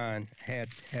what John had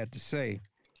to say.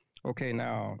 Okay,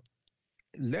 now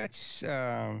let's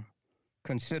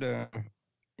consider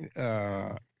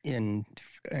in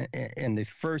the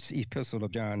first epistle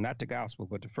of John, not the gospel,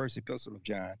 but the first epistle of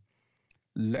John.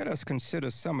 Let us consider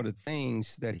some of the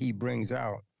things that he brings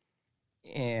out,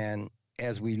 and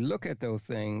as we look at those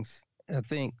things, I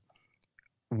think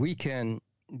we can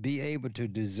be able to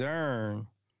discern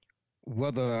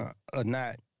whether or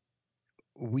not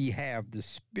we have the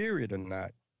spirit or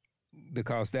not,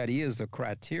 because that is the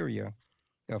criteria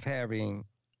of having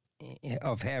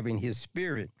his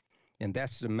spirit, and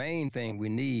that's the main thing we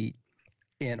need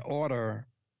in order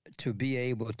to be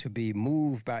able to be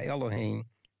moved by Elohim,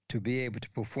 to be able to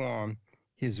perform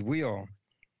his will.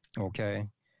 Okay,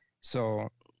 so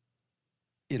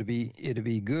it'll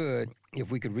be good if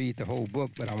we could read the whole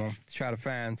book, but I'm gonna try to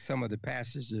find some of the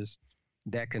passages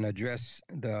that can address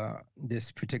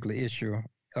this particular issue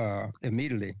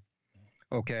immediately.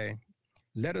 Okay,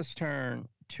 let us turn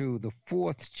to the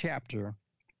fourth chapter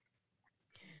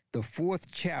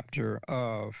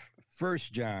of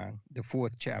First John, the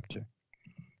fourth chapter.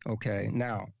 Okay,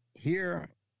 now here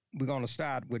we're going to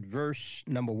start with verse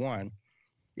number 1.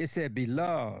 It said,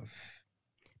 "Beloved,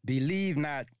 believe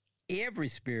not every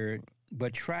spirit,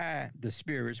 but try the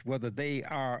spirits whether they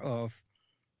are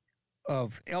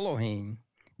of Elohim,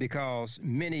 because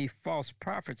many false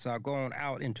prophets are going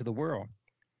out into the world."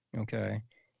 Okay.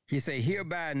 He said,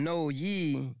 "Hereby know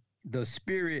ye the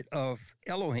spirit of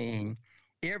Elohim.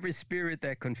 Every spirit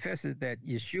that confesses that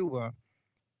Yeshua,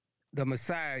 the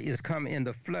Messiah, is come in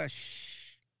the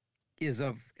flesh is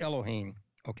of Elohim."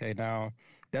 Okay, now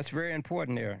that's very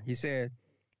important there. He said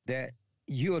that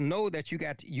you'll know that you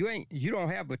don't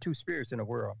have but two spirits in the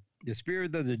world: the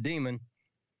spirit of the demon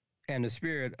and the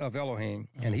spirit of Elohim.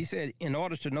 And he said, in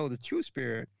order to know the true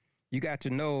spirit, you got to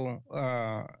know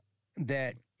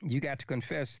that you got to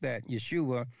confess that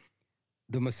Yeshua,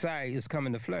 the Messiah, is come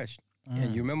in the flesh.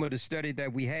 And you remember the study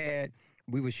that we had?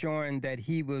 We were showing that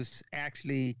he was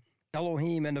actually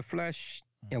Elohim in the flesh,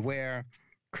 and where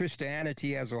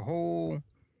Christianity as a whole,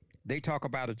 they talk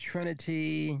about a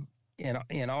Trinity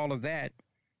and all of that,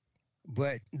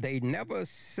 but they never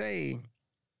say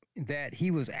that he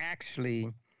was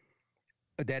actually,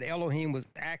 that Elohim was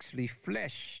actually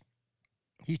flesh.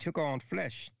 He took on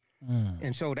flesh.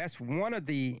 And so that's one of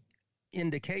the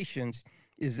indications,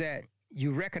 is that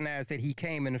you recognize that he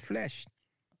came in the flesh.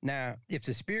 Now, if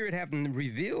the Spirit haven't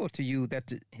revealed to you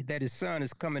that that his Son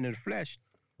is coming in the flesh,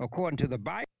 according to the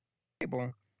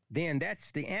Bible, then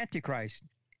that's the Antichrist.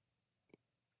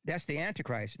 That's the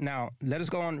Antichrist. Now, let us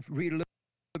go on and read a little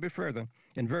bit further.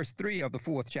 In verse 3 of the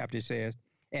 4th chapter, it says,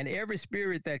 "And every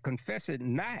spirit that confesseth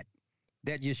not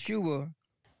that Yeshua,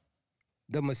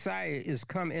 the Messiah, is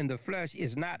come in the flesh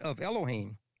is not of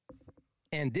Elohim.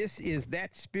 And this is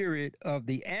that spirit of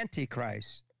the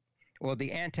Antichrist, or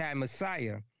the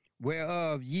anti-Messiah,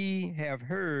 whereof ye have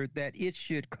heard that it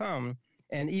should come,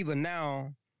 and even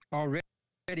now already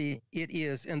it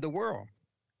is in the world."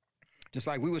 Just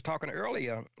like we was talking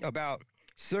earlier about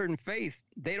certain faith,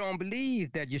 they don't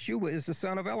believe that Yeshua is the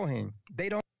son of Elohim. They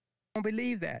don't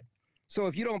believe that. So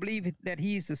if you don't believe that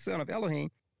he's the son of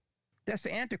Elohim, that's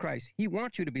the Antichrist. He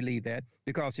wants you to believe that,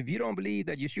 because if you don't believe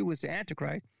that Yeshua is the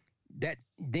Antichrist,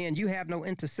 then you have no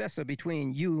intercessor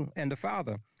between you and the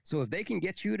Father. So if they can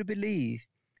get you to believe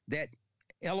that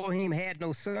Elohim had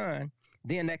no son,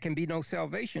 then there can be no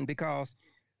salvation, because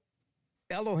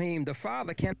Elohim, the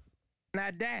Father,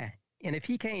 cannot die. And if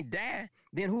he can't die,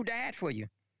 then who died for you?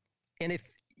 And if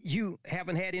you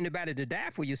haven't had anybody to die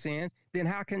for your sins, then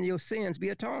how can your sins be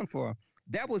atoned for?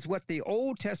 That was what the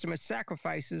Old Testament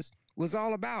sacrifices was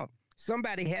all about.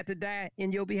 Somebody had to die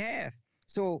in your behalf.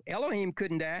 So Elohim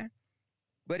couldn't die.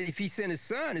 But if he sent his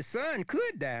son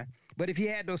could die. But if he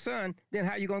had no son, then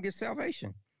how are you going to get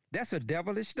salvation? That's a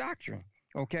devilish doctrine.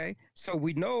 Okay? So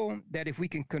we know that if we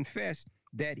can confess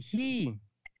that he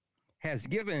has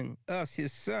given us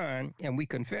his son, and we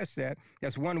confess that,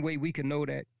 that's one way we can know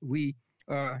that we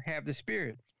have the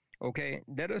Spirit. Okay?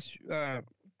 Let us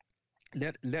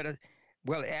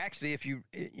well, actually,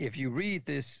 if you read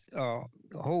this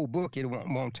whole book, it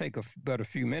won't take but a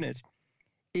few minutes.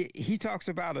 He talks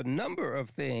about a number of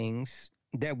things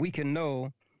that we can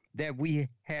know that we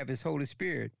have his Holy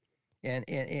Spirit. And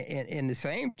in the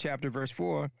same chapter, verse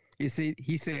 4, he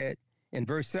said in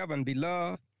verse 7,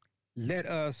 "Beloved, let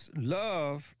us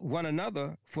love one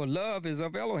another, for love is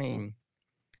of Elohim.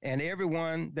 And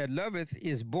everyone that loveth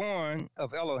is born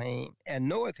of Elohim and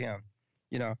knoweth him."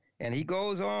 You know, and he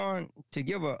goes on to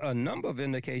give a number of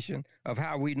indication of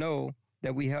how we know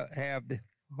that we have the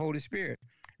Holy Spirit.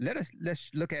 Let's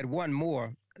look at one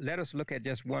more. Let us look at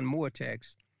just one more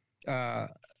text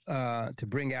to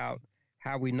bring out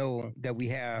how we know that we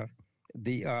have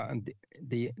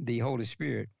the Holy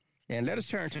Spirit. And let us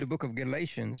turn to the book of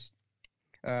Galatians,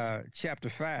 chapter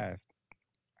 5.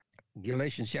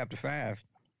 Galatians chapter 5.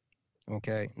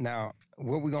 Okay. Now,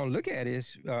 what we're going to look at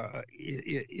is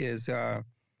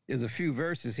a few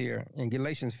verses here in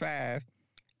Galatians 5,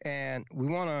 and we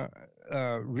want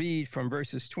to read from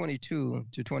verses 22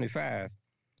 to 25.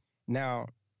 Now,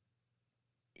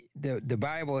 the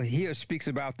Bible here speaks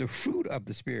about the fruit of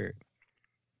the Spirit.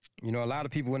 You know, a lot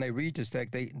of people, when they read this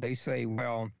text, they say,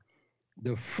 well,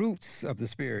 the fruits of the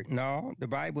Spirit. No, the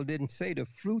Bible didn't say the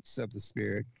fruits of the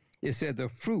Spirit. It said the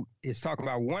fruit. It's talking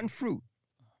about one fruit.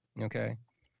 Okay.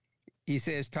 He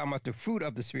says, talking about the fruit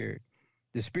of the Spirit.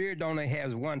 The Spirit only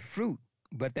has one fruit,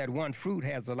 but that one fruit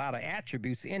has a lot of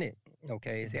attributes in it.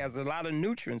 Okay, it has a lot of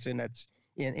nutrients in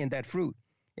that fruit.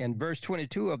 In verse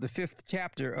 22 of the 5th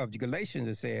chapter of Galatians,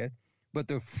 it says, "But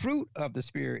the fruit of the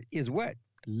Spirit is what?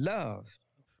 Love,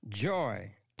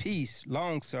 joy, peace,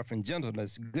 long suffering,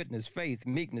 gentleness, goodness, faith,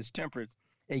 meekness, temperance.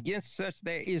 Against such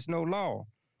there is no law.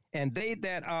 And they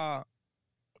that are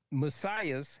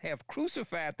messiahs have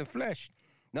crucified the flesh."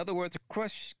 In other words,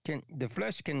 the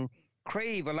flesh can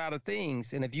crave a lot of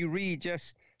things. And if you read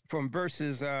just from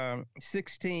verses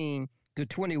 16 to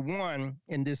 21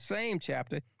 in this same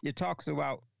chapter, it talks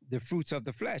about the fruits of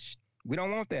the flesh. We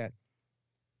don't want that.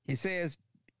 He says,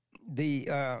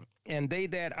 and they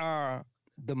that are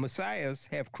the messiahs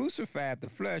have crucified the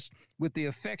flesh with the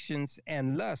affections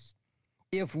and lusts.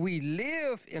 If we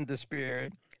live in the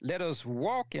Spirit, let us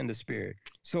walk in the Spirit.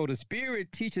 So the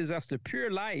Spirit teaches us the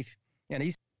pure life. And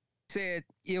he said,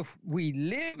 if we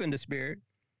live in the Spirit,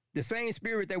 the same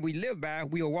Spirit that we live by,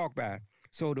 we'll walk by.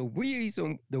 So some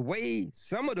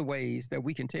of the ways that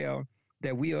we can tell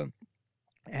that we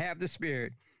have the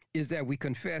Spirit is that we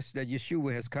confess that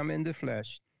Yeshua has come in the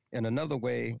flesh. And another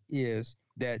way is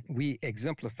that we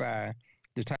exemplify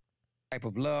the type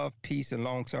of love, peace, and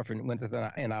long suffering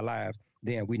in our lives.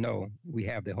 Then we know we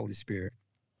have the Holy Spirit.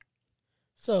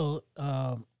 So,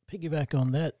 piggyback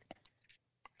on that,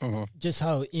 just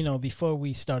how, before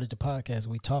we started the podcast,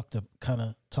 we talked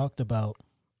about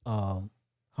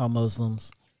how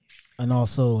Muslims and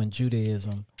also in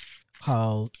Judaism,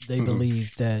 how they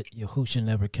believe that Yahushua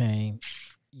never came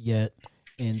yet,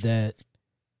 and that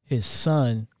his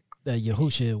son, that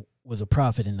Yahushua was a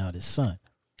prophet and not his son.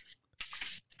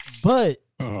 But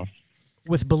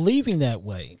with believing that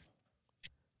way,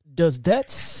 does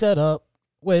that set up,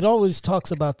 well, it always talks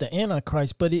about the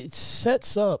Antichrist, but it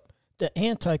sets up the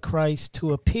Antichrist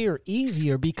to appear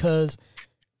easier, because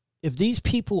if these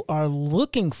people are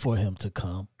looking for him to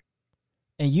come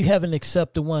and you haven't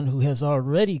accepted the one who has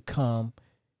already come,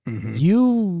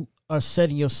 you are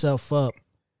setting yourself up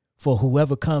for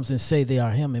whoever comes and say they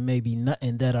are him and maybe not,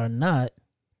 and that are not,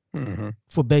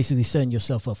 for basically setting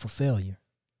yourself up for failure.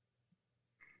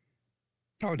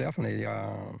 Oh, definitely.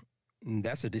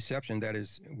 That's a deception that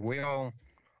is well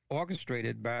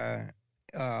orchestrated by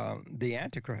the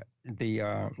Antichrist, the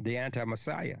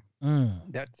anti-Messiah.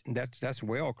 That's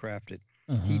well crafted.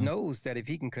 He knows that if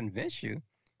he can convince you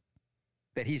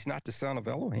that he's not the son of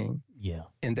Elohim,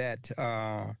 and that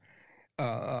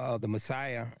the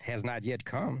Messiah has not yet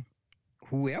come,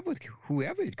 whoever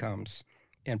it comes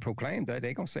and proclaim that,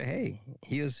 they're gonna say, "Hey,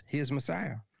 here's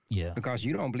Messiah." Yeah, because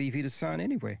you don't believe he's the son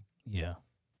anyway. Yeah,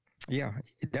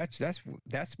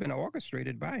 that's been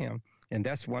orchestrated by him, and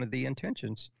that's one of the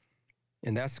intentions,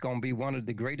 and that's going to be one of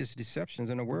the greatest deceptions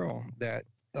in the world. That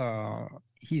the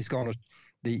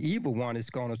evil one is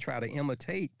going to try to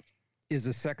imitate is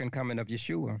the second coming of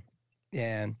Yeshua,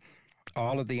 and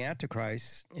all of the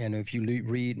Antichrists. And if you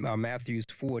read Matthew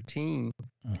 14,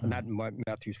 not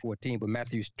Matthew 14, but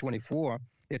Matthew 24.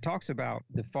 It talks about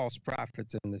the false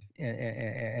prophets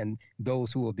and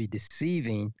those who will be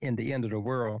deceiving in the end of the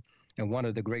world. And one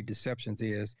of the great deceptions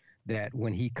is that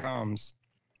when he comes,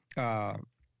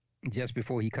 just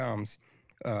before he comes,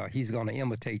 he's going to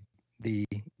imitate the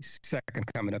second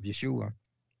coming of Yeshua.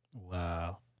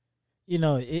 Wow.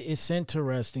 It's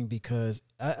interesting because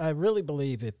I really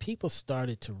believe if people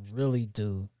started to really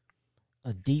do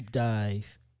a deep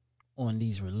dive on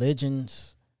these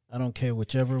religions, I don't care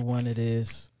whichever one it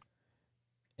is,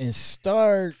 and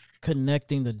start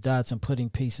connecting the dots and putting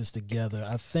pieces together,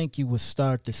 I think you would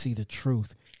start to see the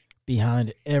truth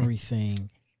behind everything.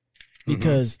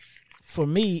 Because for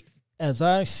me, as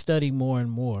I study more and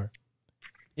more,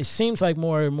 it seems like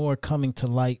more and more coming to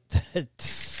light that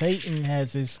Satan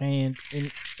has his hand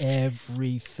in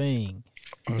everything.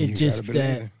 It's just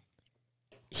that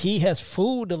he has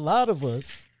fooled a lot of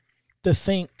us to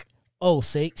think, oh,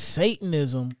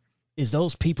 Satanism is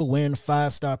those people wearing the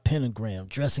 5-star pentagram,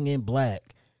 dressing in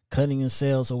black, cutting in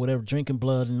cells or whatever, drinking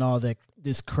blood and all that,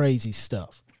 this crazy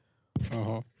stuff.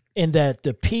 And that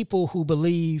the people who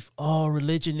believe, oh,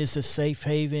 religion is a safe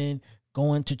haven,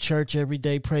 going to church every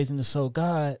day, praising the soul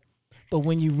God. But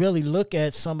when you really look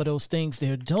at some of those things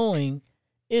they're doing,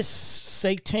 it's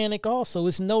satanic also.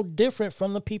 It's no different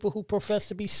from the people who profess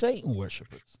to be Satan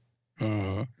worshipers.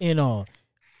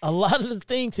 A lot of the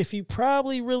things, if you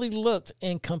probably really looked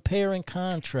and compare and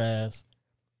contrast,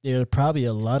 there are probably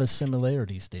a lot of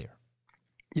similarities there.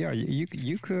 Yeah,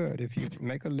 you could, if you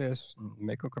make a list,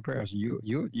 make a comparison,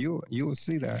 you will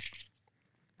see that.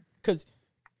 Because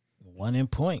one in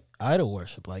point, idol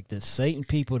worship, like the Satan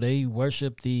people, they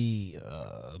worship the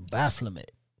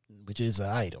Baphomet, which is an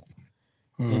idol.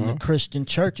 In the Christian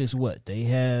churches, what they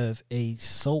have a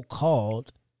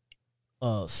so-called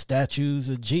statues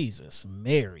of Jesus,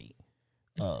 Mary,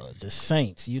 the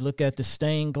saints. You look at the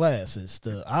stained glasses,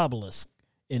 the obelisk,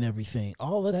 and everything.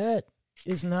 All of that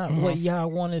is not what Yah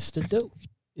want us to do.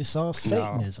 It's all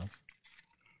Satanism. No,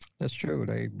 that's true.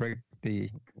 They break the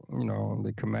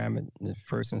commandment, the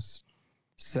first and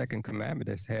second commandment,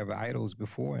 is have idols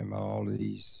before him. All of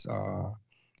these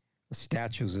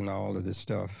statues and all of this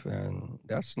stuff, and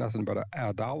that's nothing but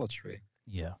idolatry.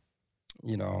 Yeah.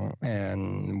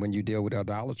 And when you deal with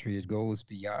idolatry, it goes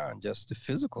beyond just the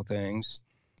physical things,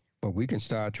 but we can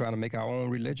start trying to make our own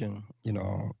religion.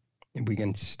 And we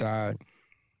can start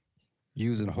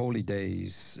using holy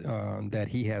days that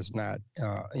he has not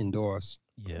endorsed.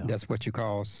 Yeah. That's what you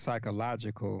call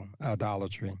psychological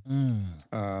idolatry.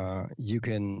 You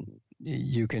can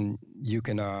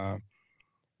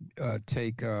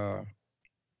take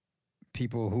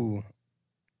people who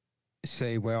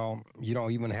say, well, you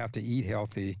don't even have to eat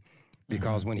healthy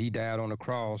because when he died on the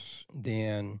cross,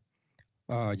 then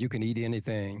you can eat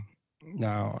anything.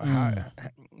 Now,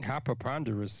 how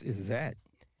preponderous is that?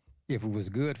 If it was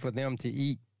good for them to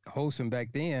eat wholesome back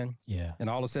then, and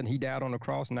all of a sudden he died on the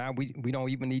cross, now we don't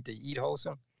even need to eat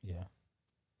wholesome. Yeah.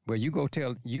 Well, you go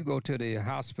to the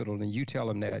hospital and you tell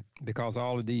them that because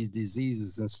all of these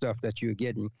diseases and stuff that you're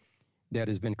getting, that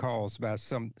has been caused by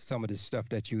some of the stuff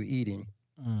that you're eating.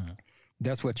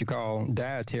 That's what you call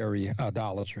dietary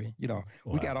idolatry.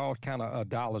 We got all kind of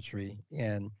idolatry,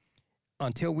 and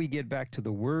until we get back to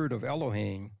the word of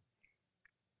Elohim,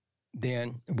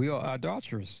 then we are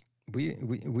idolaters.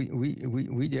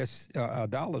 We just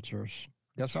idolaters.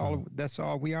 That's True. all. That's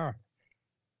all we are.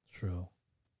 True.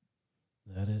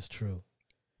 That is true.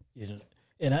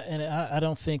 And I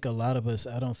don't think a lot of us.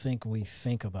 I don't think we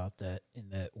think about that in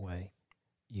that way.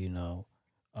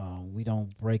 We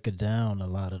don't break it down, a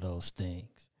lot of those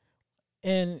things.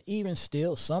 And even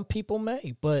still, some people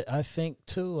may, but I think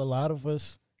too, a lot of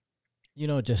us,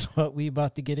 just what we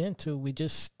about to get into, we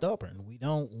just stubborn. We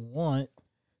don't want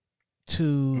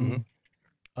to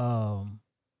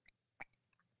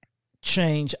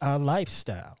change our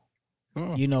lifestyle.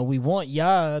 We want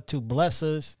Yah to bless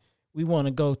us. We want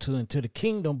to go into the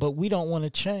kingdom, but we don't want to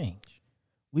change.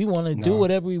 We want to do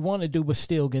whatever we want to do, but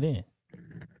still get in.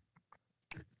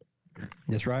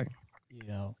 That's right.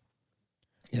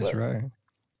 That's right.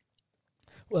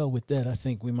 Well, with that, I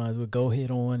think we might as well go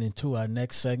ahead on into our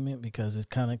next segment because it's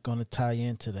kind of going to tie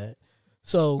into that.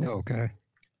 So, okay.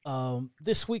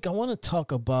 This week I want to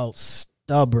talk about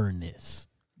stubbornness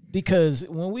because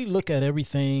when we look at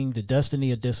everything, the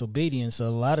destiny of disobedience, a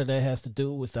lot of that has to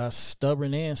do with our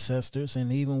stubborn ancestors,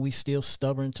 and even we still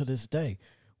stubborn to this day.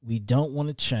 We don't want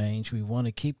to change. We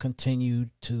want to continue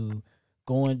to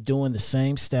doing the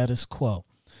same status quo.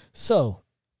 So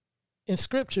in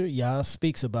scripture, Yah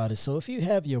speaks about it. So if you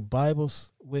have your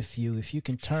Bibles with you, if you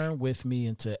can turn with me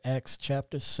into Acts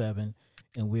chapter 7,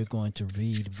 and we're going to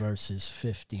read verses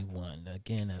 51.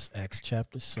 Again, that's Acts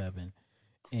chapter 7,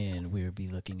 and we'll be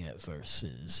looking at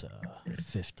verses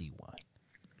 51.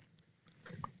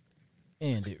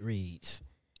 And it reads,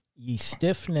 "Ye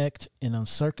stiff-necked and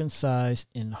uncircumcised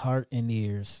in heart and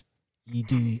ears,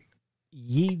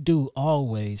 ye do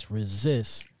always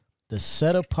resist the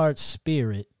set-apart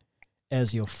spirit,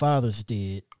 as your fathers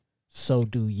did, so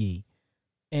do ye."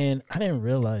 And I didn't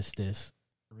realize this.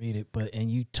 Read it,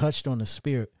 and you touched on the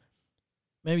spirit.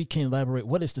 Maybe you can elaborate.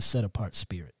 What is the set-apart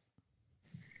spirit?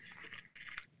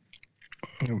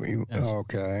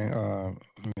 Okay.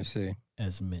 Let me see.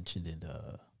 As mentioned in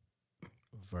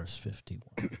verse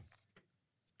 51.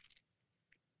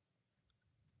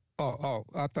 Oh,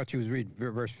 I thought you was reading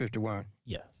verse 51.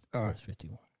 Yes, verse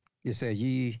 51. It said,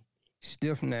 "Ye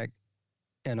stiff-necked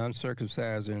and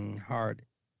uncircumcised in heart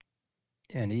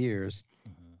and ears,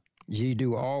 ye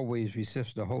do always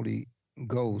resist the Holy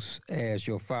Ghost, as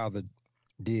your father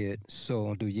did,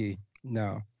 so do ye."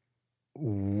 Now,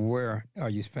 where are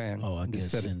you finding? I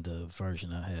guess in the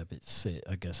version I have it said,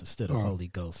 I guess instead of Holy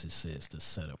Ghost, it says the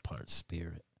set-apart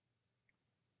spirit.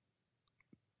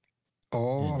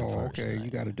 Okay. You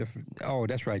got a different. Oh,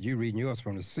 that's right. You reading yours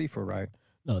from the Sefer, right?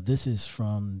 No, this is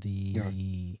from the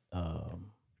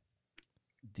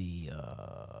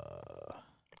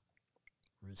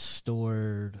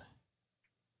restored.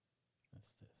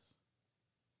 What's this?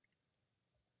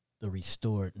 The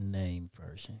restored name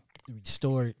version. The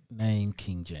restored name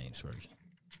King James version.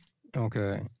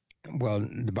 Okay. Well,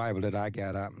 the Bible that I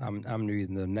got, I'm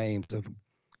reading the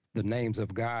names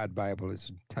of God Bible is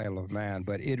the title of mine,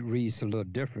 but it reads a little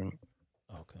different.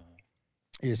 Okay.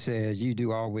 It says, "You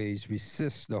do always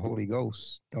resist the Holy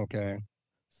Ghost." Okay.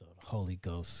 So the Holy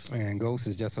Ghost. And ghost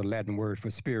is just a Latin word for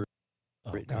spirit.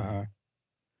 Okay.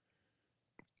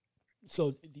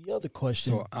 So the other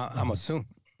question. So I'm assuming.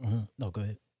 No, go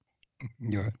ahead.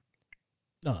 Yeah.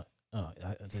 No,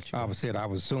 I let you I go.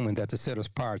 was assuming that the set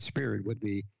apart spirit would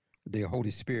be the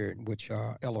Holy Spirit, which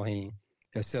Elohim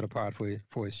has set apart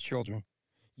for his children.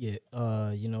 Yeah,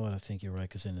 you know what? I think you're right,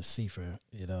 because in the Sefer,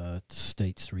 it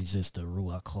states resist the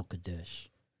Ruach HaKodesh,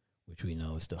 which we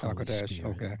know is the Holy Spirit.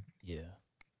 Okay. Yeah.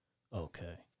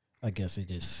 Okay. I guess it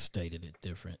just stated a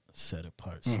different set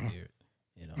apart spirit,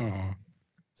 you know.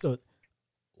 So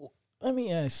let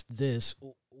me ask this.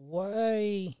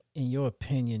 Why, in your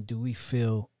opinion, do you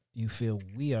feel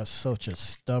we are such a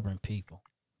stubborn people?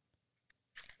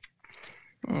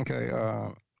 Okay.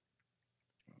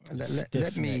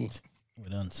 Let me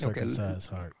with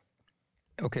uncircumcised heart.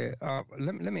 Okay.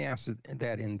 Let me answer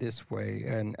that in this way,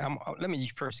 and let me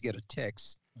first get a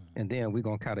text, and then we're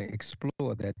gonna kind of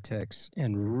explore that text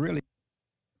and really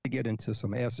get into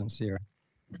some essence here.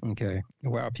 Okay.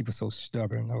 Why are people so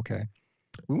stubborn? Okay.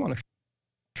 We want to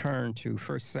turn to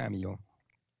 1 Samuel.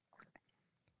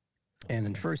 And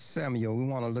in 1 Samuel, we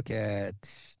want to look at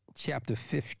chapter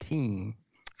 15,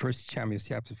 1 Samuel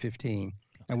chapter 15.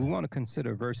 And we want to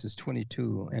consider verses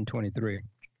 22 and 23.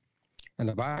 And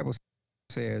the Bible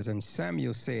says, and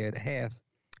Samuel said, hath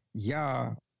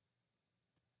Yah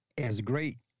as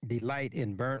great delight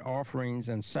in burnt offerings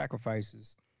and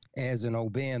sacrifices as in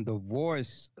obeying the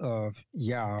voice of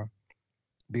Yah.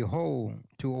 Behold,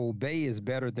 to obey is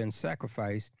better than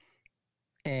sacrifice,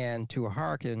 and to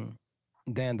hearken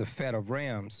than the fat of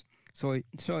rams. So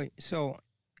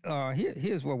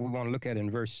here's what we want to look at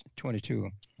in verse 22.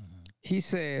 He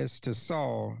says to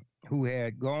Saul, who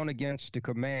had gone against the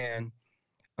command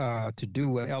to do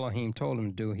what Elohim told him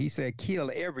to do, he said,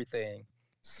 kill everything.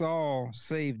 Saul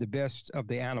saved the best of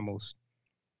the animals.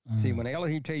 See, when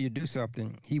Elohim tell you to do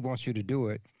something, he wants you to do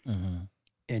it.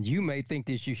 And you may think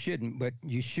that you shouldn't, but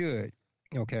you should.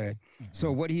 Okay.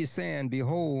 So what he's saying,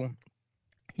 behold,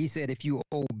 he said, if you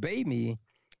obey me,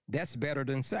 that's better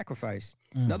than sacrifice.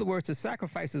 In other words, the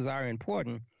sacrifices are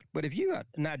important, but if you're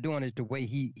not doing it the way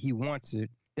he wants it,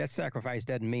 that sacrifice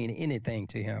doesn't mean anything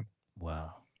to him.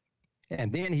 Wow.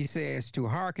 And then he says, to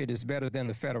hearken is better than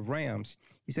the fat of rams.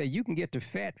 He said, you can get the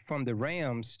fat from the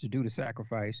rams to do the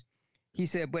sacrifice. He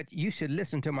said, but you should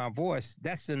listen to my voice.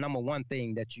 That's the number one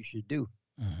thing that you should do.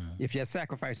 If your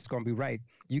sacrifice is going to be right,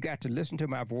 you got to listen to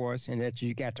my voice, and that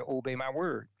you got to obey my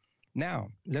word. Now,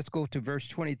 let's go to verse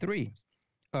 23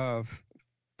 of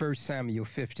 1 Samuel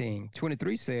 15.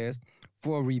 23 says,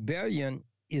 for rebellion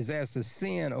is as the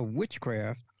sin of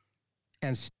witchcraft,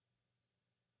 and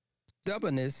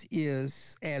stubbornness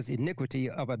is as iniquity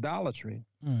of idolatry.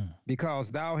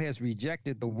 Because thou hast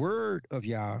rejected the word of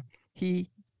Yah, he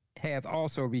hath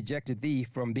also rejected thee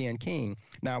from being king.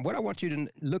 Now, what I want you to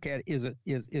look at is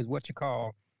what you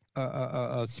call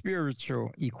a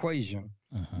spiritual equation.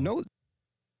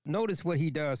 Notice what he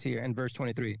does here in verse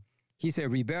 23. He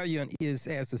said, rebellion is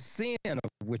as the sin of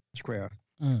witchcraft.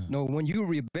 No, when you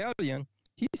rebellion,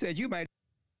 he said you might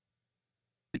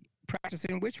be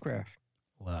practicing witchcraft.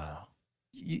 Wow.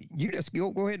 You just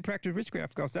go ahead and practice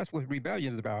witchcraft, because that's what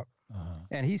rebellion is about.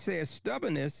 And he says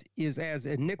stubbornness is as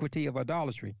iniquity of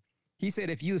idolatry. He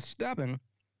said if you're stubborn,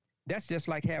 that's just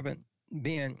like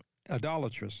being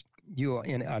idolatrous. You are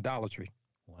in idolatry.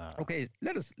 Wow. Okay,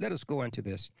 let us go into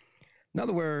this. In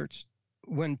other words,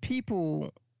 when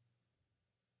people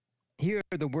hear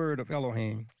the word of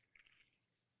Elohim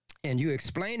and you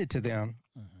explain it to them,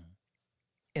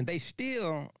 and they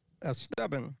still are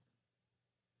stubborn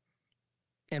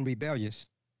and rebellious,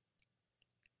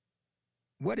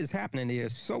 what is happening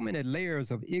is so many layers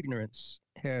of ignorance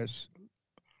has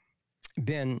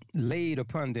been laid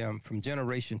upon them from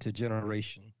generation to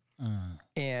generation.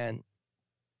 And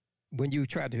when you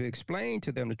try to explain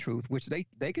to them the truth, which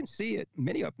they can see it,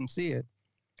 many of them see it,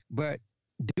 but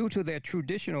due to their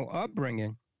traditional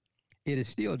upbringing, it is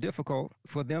still difficult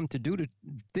for them to do the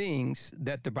things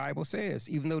that the Bible says,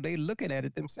 even though they're looking at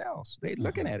it themselves. They're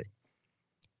looking at it.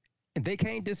 And they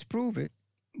can't disprove it,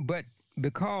 but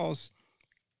because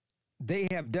they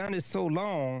have done it so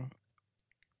long,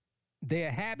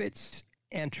 their habits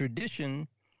and tradition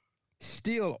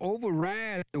still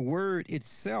override the word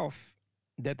itself,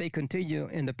 that they continue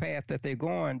in the path that they're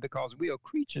going, because we are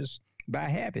creatures by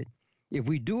habit. If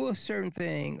we do a certain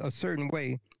thing a certain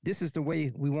way, this is the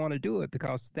way we want to do it,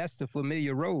 because that's the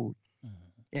familiar road.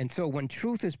 And so when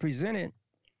truth is presented,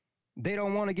 they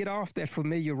don't want to get off that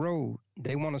familiar road.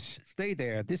 They want to stay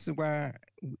there. This is why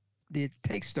it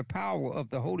takes the power of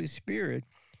the Holy Spirit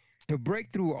to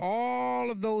break through all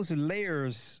of those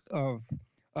layers of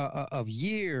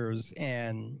years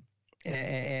and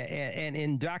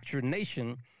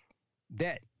indoctrination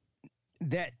that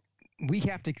we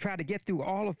have to try to get through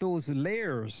all of those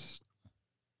layers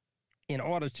in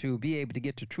order to be able to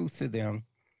get the truth to them.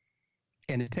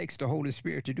 And it takes the Holy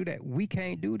Spirit to do that. We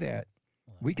can't do that.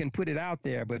 We can put it out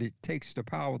there, but it takes the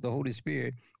power of the Holy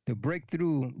Spirit to break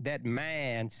through that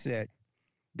mindset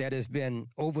that has been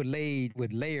overlaid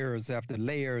with layers after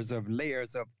layers of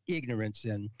ignorance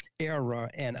and error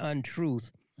and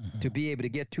untruth, to be able to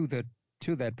get to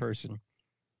that person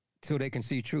so they can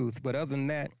see truth. But other than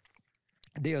that,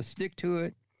 they'll stick to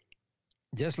it,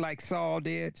 just like Saul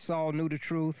did. Saul knew the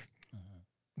truth,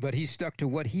 but he stuck to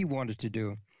what he wanted to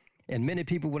do. And many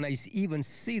people, when they even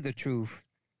see the truth,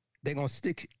 they're going to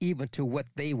stick even to what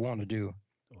they want to do.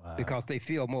 Wow. Because they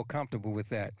feel more comfortable with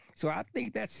that. So I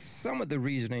think that's some of the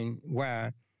reasoning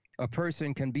why a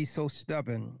person can be so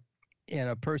stubborn and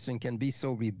a person can be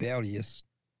so rebellious.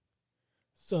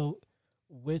 So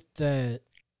with that,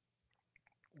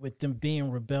 with them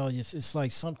being rebellious, it's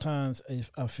like sometimes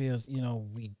I feel,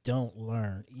 we don't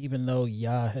learn, even though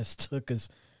Yah has took us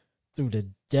through the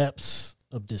depths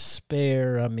of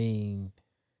despair. I mean,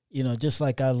 just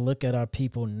like I look at our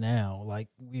people now, like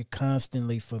we're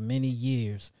constantly, for many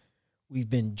years, we've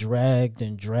been dragged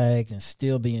and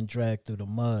still being dragged through the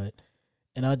mud.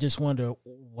 And I just wonder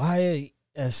why,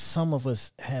 as some of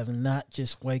us have not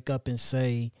just wake up and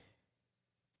say,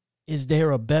 is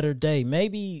there a better day?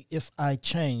 Maybe if I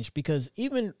change, because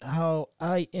even how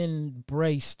I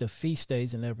embrace the feast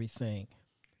days and everything,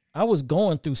 I was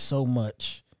going through so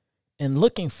much and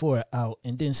looking for it out.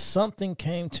 And then something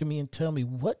came to me and tell me,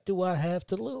 what do I have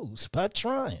to lose by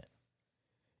trying?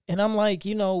 And I'm like,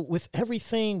 with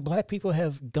everything Black people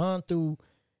have gone through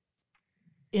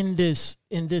in this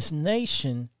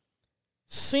nation,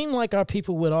 seem like our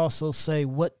people would also say,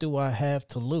 what do I have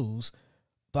to lose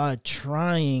by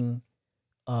trying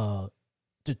to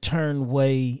turn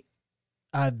way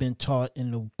I've been taught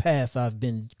in the path I've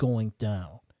been going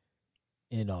down,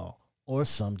 or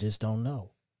some just don't know.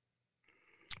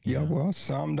 Yeah, well,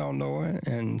 some don't know it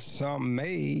and some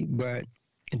may, but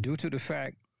due to the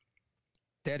fact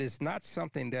that it's not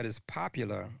something that is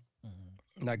popular,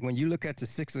 like when you look at the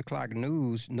 6 o'clock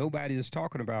news, nobody is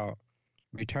talking about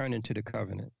returning to the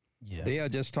covenant. Yeah. They are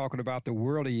just talking about the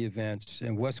worldly events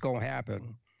and what's going to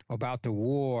happen, about the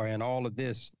war and all of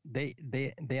this. They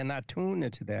are not tuned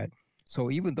into that.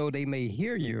 So even though they may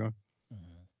hear you,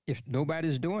 if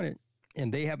nobody's doing it,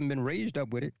 and they haven't been raised up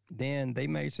with it, then they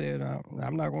may say,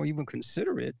 I'm not going to even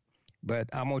consider it, but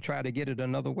I'm going to try to get it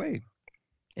another way.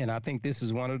 And I think this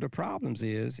is one of the problems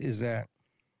is that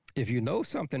if you know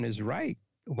something is right,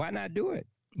 why not do it?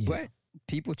 Yeah. But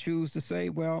people choose to say,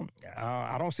 well,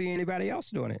 I don't see anybody else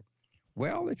doing it.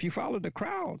 Well, if you follow the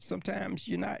crowd, sometimes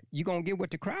you're going to get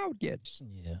what the crowd gets.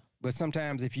 Yeah. But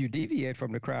sometimes if you deviate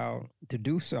from the crowd to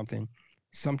do something,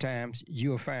 sometimes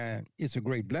you'll find it's a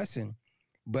great blessing.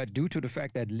 But due to the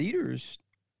fact that leaders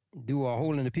are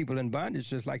holding the people in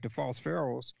bondage, just like the false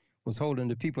pharaohs was holding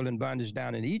the people in bondage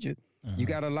down in Egypt, you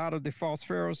got a lot of the false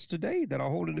pharaohs today that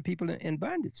are holding the people in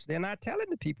bondage. They're not telling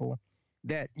the people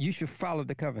that you should follow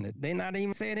the covenant. They're not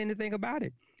even saying anything about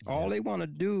it. Yeah. All they want to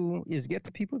do is get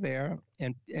the people there,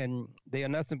 and they are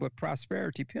nothing but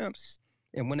prosperity pimps.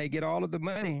 And when they get all of the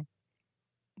money,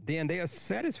 then they are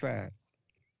satisfied.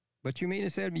 But you mean to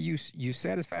say you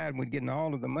satisfied with getting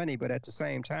all of the money, but at the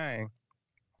same time,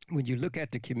 when you look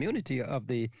at the community of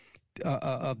the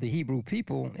Hebrew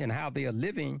people and how they are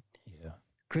living,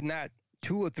 could not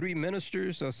 2 or 3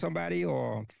 ministers or somebody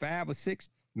or 5 or 6?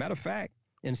 Matter of fact,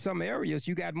 in some areas,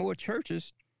 you got more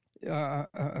churches than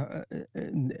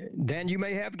you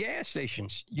may have gas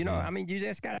stations. I mean, you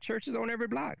just got churches on every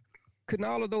block. Couldn't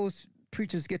all of those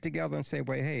preachers get together and say,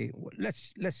 well, hey,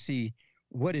 let's see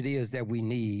what it is that we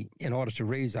need in order to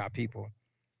raise our people,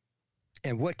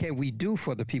 and what can we do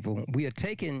for the people? We are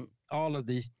taking all of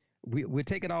the, we're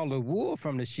taking all the wool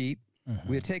from the sheep.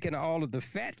 We're taking all of the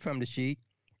fat from the sheep,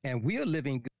 and we're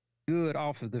living good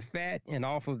off of the fat and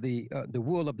off of the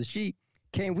wool of the sheep.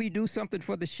 Can we do something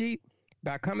for the sheep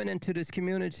by coming into this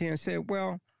community and say,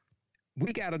 well,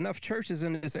 we got enough churches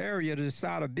in this area to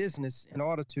start a business in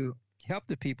order to help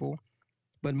the people,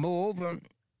 but moreover,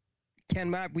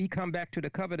 can we come back to the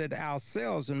covenant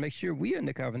ourselves and make sure we're in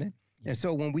the covenant? And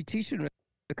so when we teach them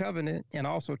the covenant and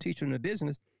also teach them the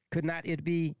business, could not it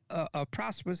be a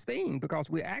prosperous thing? Because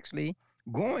we're actually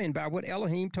going by what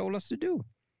Elohim told us to do.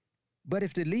 But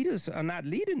if the leaders are not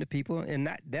leading the people, and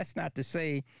that's not to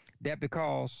say that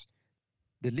because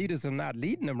the leaders are not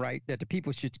leading them right, that the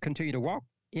people should continue to walk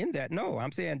in that. No,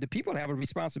 I'm saying the people have a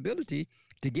responsibility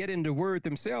to get in the word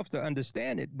themselves to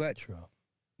understand it, but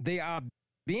they are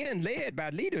being led by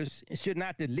leaders, should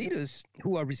not the leaders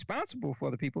who are responsible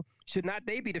for the people, should not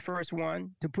they be the first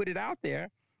one to put it out there?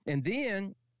 And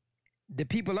then the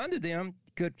people under them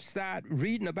could start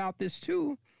reading about this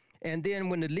too. And then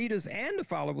when the leaders and the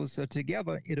followers are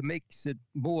together, it makes it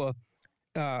more,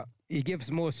 it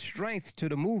gives more strength to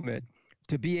the movement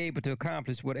to be able to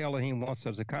accomplish what Elohim wants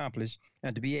us to accomplish,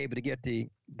 and to be able to get the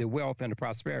wealth and the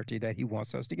prosperity that he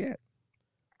wants us to get.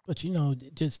 But,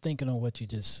 just thinking on what you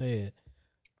just said,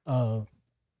 I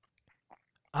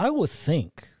would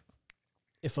think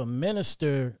if a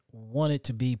minister wanted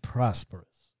to be prosperous,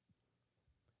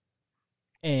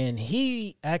 and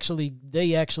they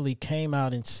actually came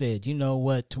out and said, you know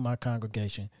what, to my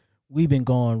congregation, we've been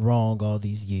going wrong all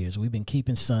these years. We've been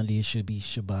keeping Sunday. It should be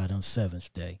Shabbat on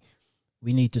seventh day.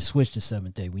 We need to switch to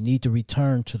seventh day. We need to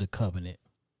return to the covenant.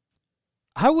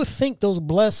 I would think those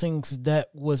blessings that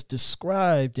was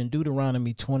described in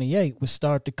Deuteronomy 28 would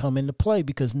start to come into play,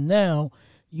 because now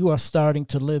you are starting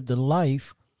to live the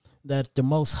life that the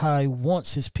Most High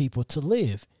wants his people to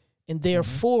live. And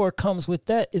therefore comes with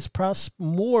that is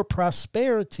more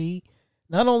prosperity,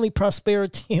 not only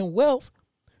prosperity in wealth,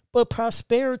 but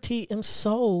prosperity in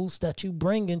souls that you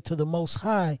bring into the Most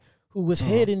High, who was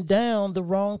heading down the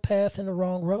wrong path and the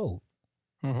wrong road.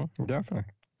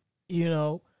 Definitely.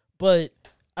 But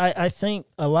I think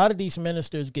a lot of these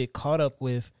ministers get caught up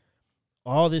with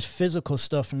all this physical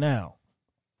stuff now.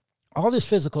 All this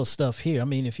physical stuff here. I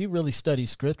mean, if you really study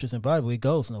scriptures and Bible, it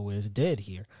goes nowhere. It's dead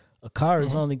here. A car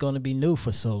is only going to be new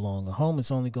for so long. A home is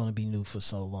only going to be new for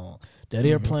so long. That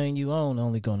airplane you own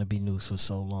only going to be new for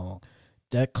so long.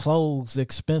 That clothes,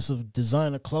 expensive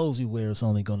designer clothes you wear is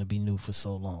only going to be new for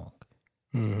so long.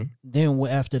 Then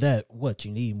after that, what,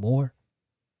 you need more?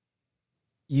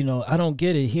 I don't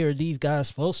get it. Here, these guys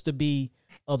supposed to be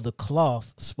of the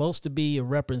cloth, supposed to be a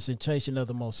representation of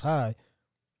the Most High,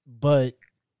 but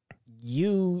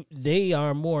they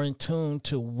are more in tune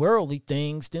to worldly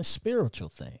things than spiritual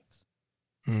things.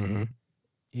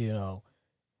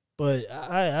 But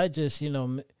I just, I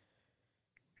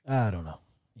don't know.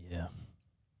 Yeah.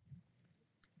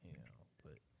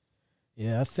 But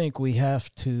I think we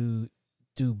have to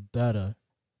do better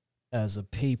as a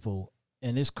people.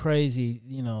 And it's crazy,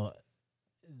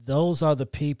 those are the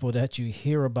people that you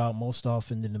hear about most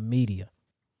often in the media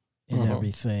and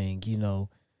everything,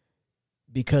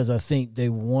 because I think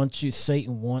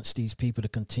Satan wants these people to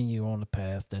continue on the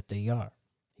path that they are.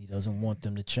 He doesn't want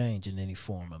them to change in any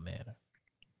form or manner.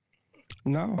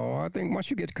 No, I think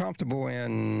once you get comfortable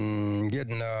in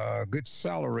getting a good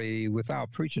salary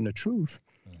without preaching the truth,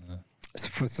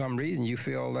 for some reason you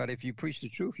feel that if you preach the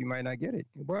truth, you might not get it.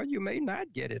 Well, you may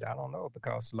not get it. I don't know,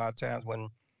 because a lot of times when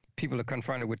people are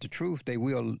confronted with the truth, they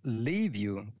will leave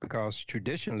you, because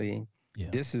traditionally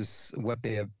this is what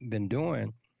they have been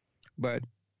doing. But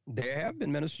there have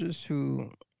been ministers who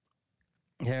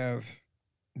have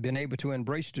been able to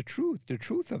embrace the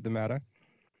truth of the matter.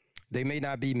 They may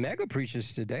not be mega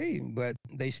preachers today, but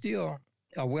they still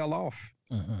are well off.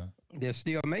 They're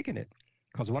still making it.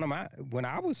 Because when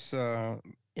I was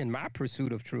in my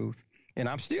pursuit of truth, and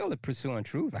I'm still pursuing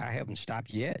truth, I haven't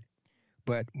stopped yet.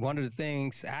 But one of the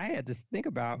things I had to think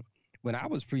about when I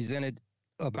was presented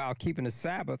about keeping the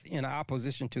Sabbath in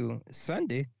opposition to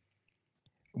Sunday,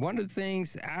 one of the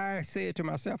things I said to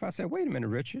myself, I said, wait a minute,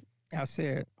 Richard. I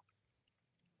said,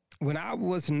 when I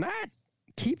was not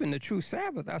keeping the true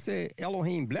Sabbath, I said,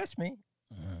 Elohim bless me.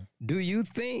 Do you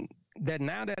think that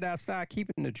now that I start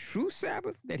keeping the true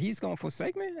Sabbath, that he's going to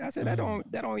forsake me? I said, that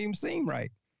don't even seem right.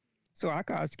 So I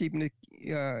was keeping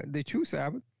the true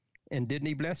Sabbath, and didn't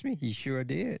he bless me? He sure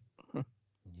did.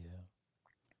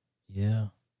 Yeah.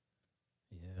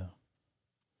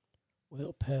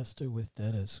 Well, Pastor, with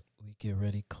that, as we get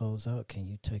ready to close out, can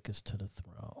you take us to the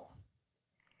throne?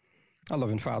 Our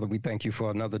loving Father, we thank you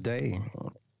for another day,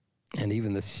 and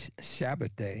even the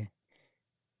Sabbath day.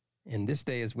 And this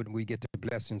day is when we get the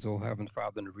blessings, oh Heavenly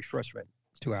Father, and the refreshment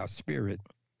to our spirit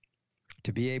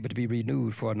to be able to be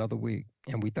renewed for another week.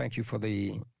 And we thank you for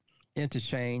the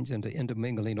interchange and the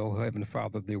intermingling, oh Heavenly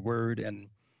Father, of the word and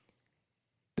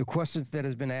the questions that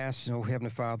has been asked, oh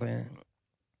Heavenly Father,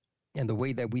 and the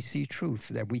way that we see truth,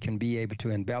 that we can be able to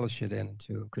embellish it and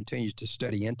to continue to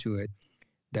study into it,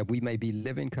 that we may be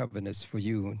living covenants for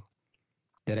you,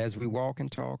 that as we walk and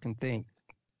talk and think,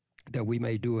 that we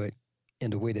may do it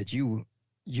in the way that you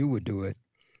would do it.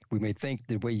 We may think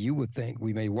the way you would think.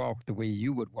 We may walk the way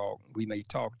you would walk. We may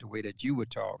talk the way that you would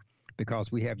talk,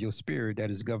 because we have your spirit that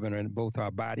is governing both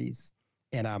our bodies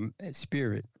and our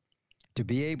spirit, to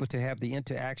be able to have the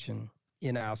interaction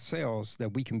in ourselves,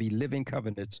 that we can be living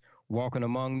covenants walking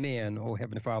among men, oh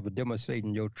Heavenly Father,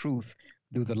 demonstrating your truth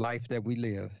through the life that we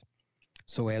live.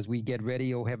 So as we get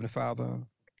ready, oh Heavenly Father,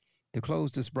 to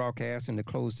close this broadcast and to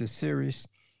close this series,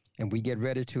 and we get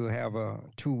ready to have a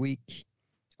 2 week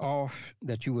off,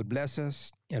 that you would bless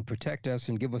us and protect us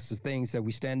and give us the things that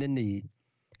we stand in need.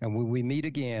 And when we meet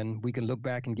again, we can look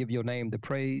back and give your name the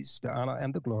praise, the honor,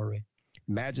 and the glory,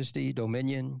 majesty,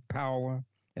 dominion, power,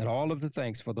 and all of the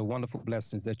thanks for the wonderful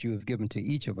blessings that you have given to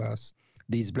each of us.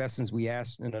 These blessings we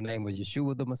ask in the name of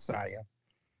Yeshua the Messiah.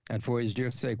 And for his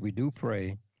dear sake, we do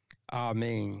pray.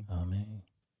 Amen. Amen.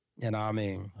 And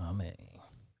amen. Amen.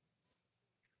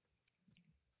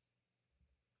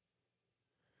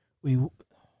 We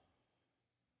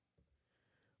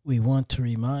want to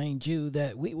remind you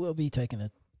that we will be taking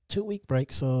a 2 week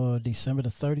break. So December the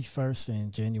 31st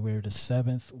and January the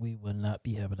 7th, we will not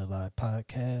be having a live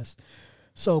podcast.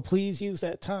 So please use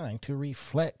that time to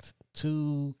reflect,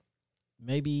 to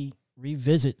maybe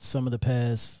revisit some of the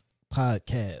past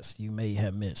podcasts you may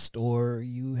have missed, or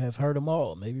you have heard them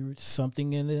all. Maybe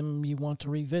something in them you want to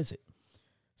revisit.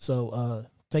 So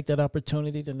take that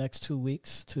opportunity the next 2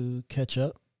 weeks to catch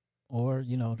up, or,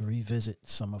 to revisit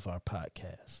some of our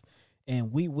podcasts.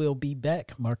 And we will be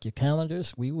back. Mark your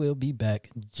calendars. We will be back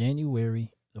January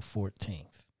the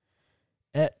 14th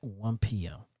at 1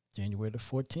 p.m. January the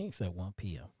 14th at 1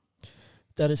 p.m.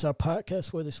 That is our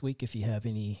podcast for this week. If you have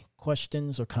any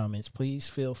questions or comments, please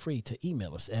feel free to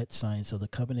email us at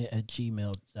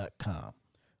scienceofthecovenant@gmail.com.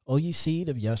 O ye seed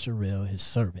of Yasharel, his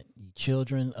servant, ye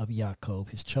children of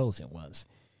Yaakov, his chosen ones.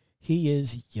 He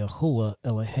is Yahuwah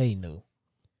Eloheinu.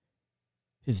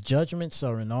 His judgments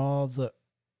are in all the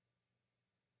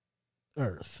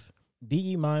earth. Be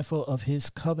ye mindful of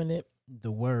his covenant,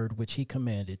 the word which he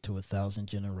commanded to 1,000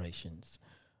 generations.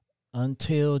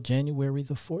 Until January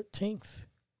the 14th,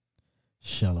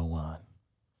 Shalom.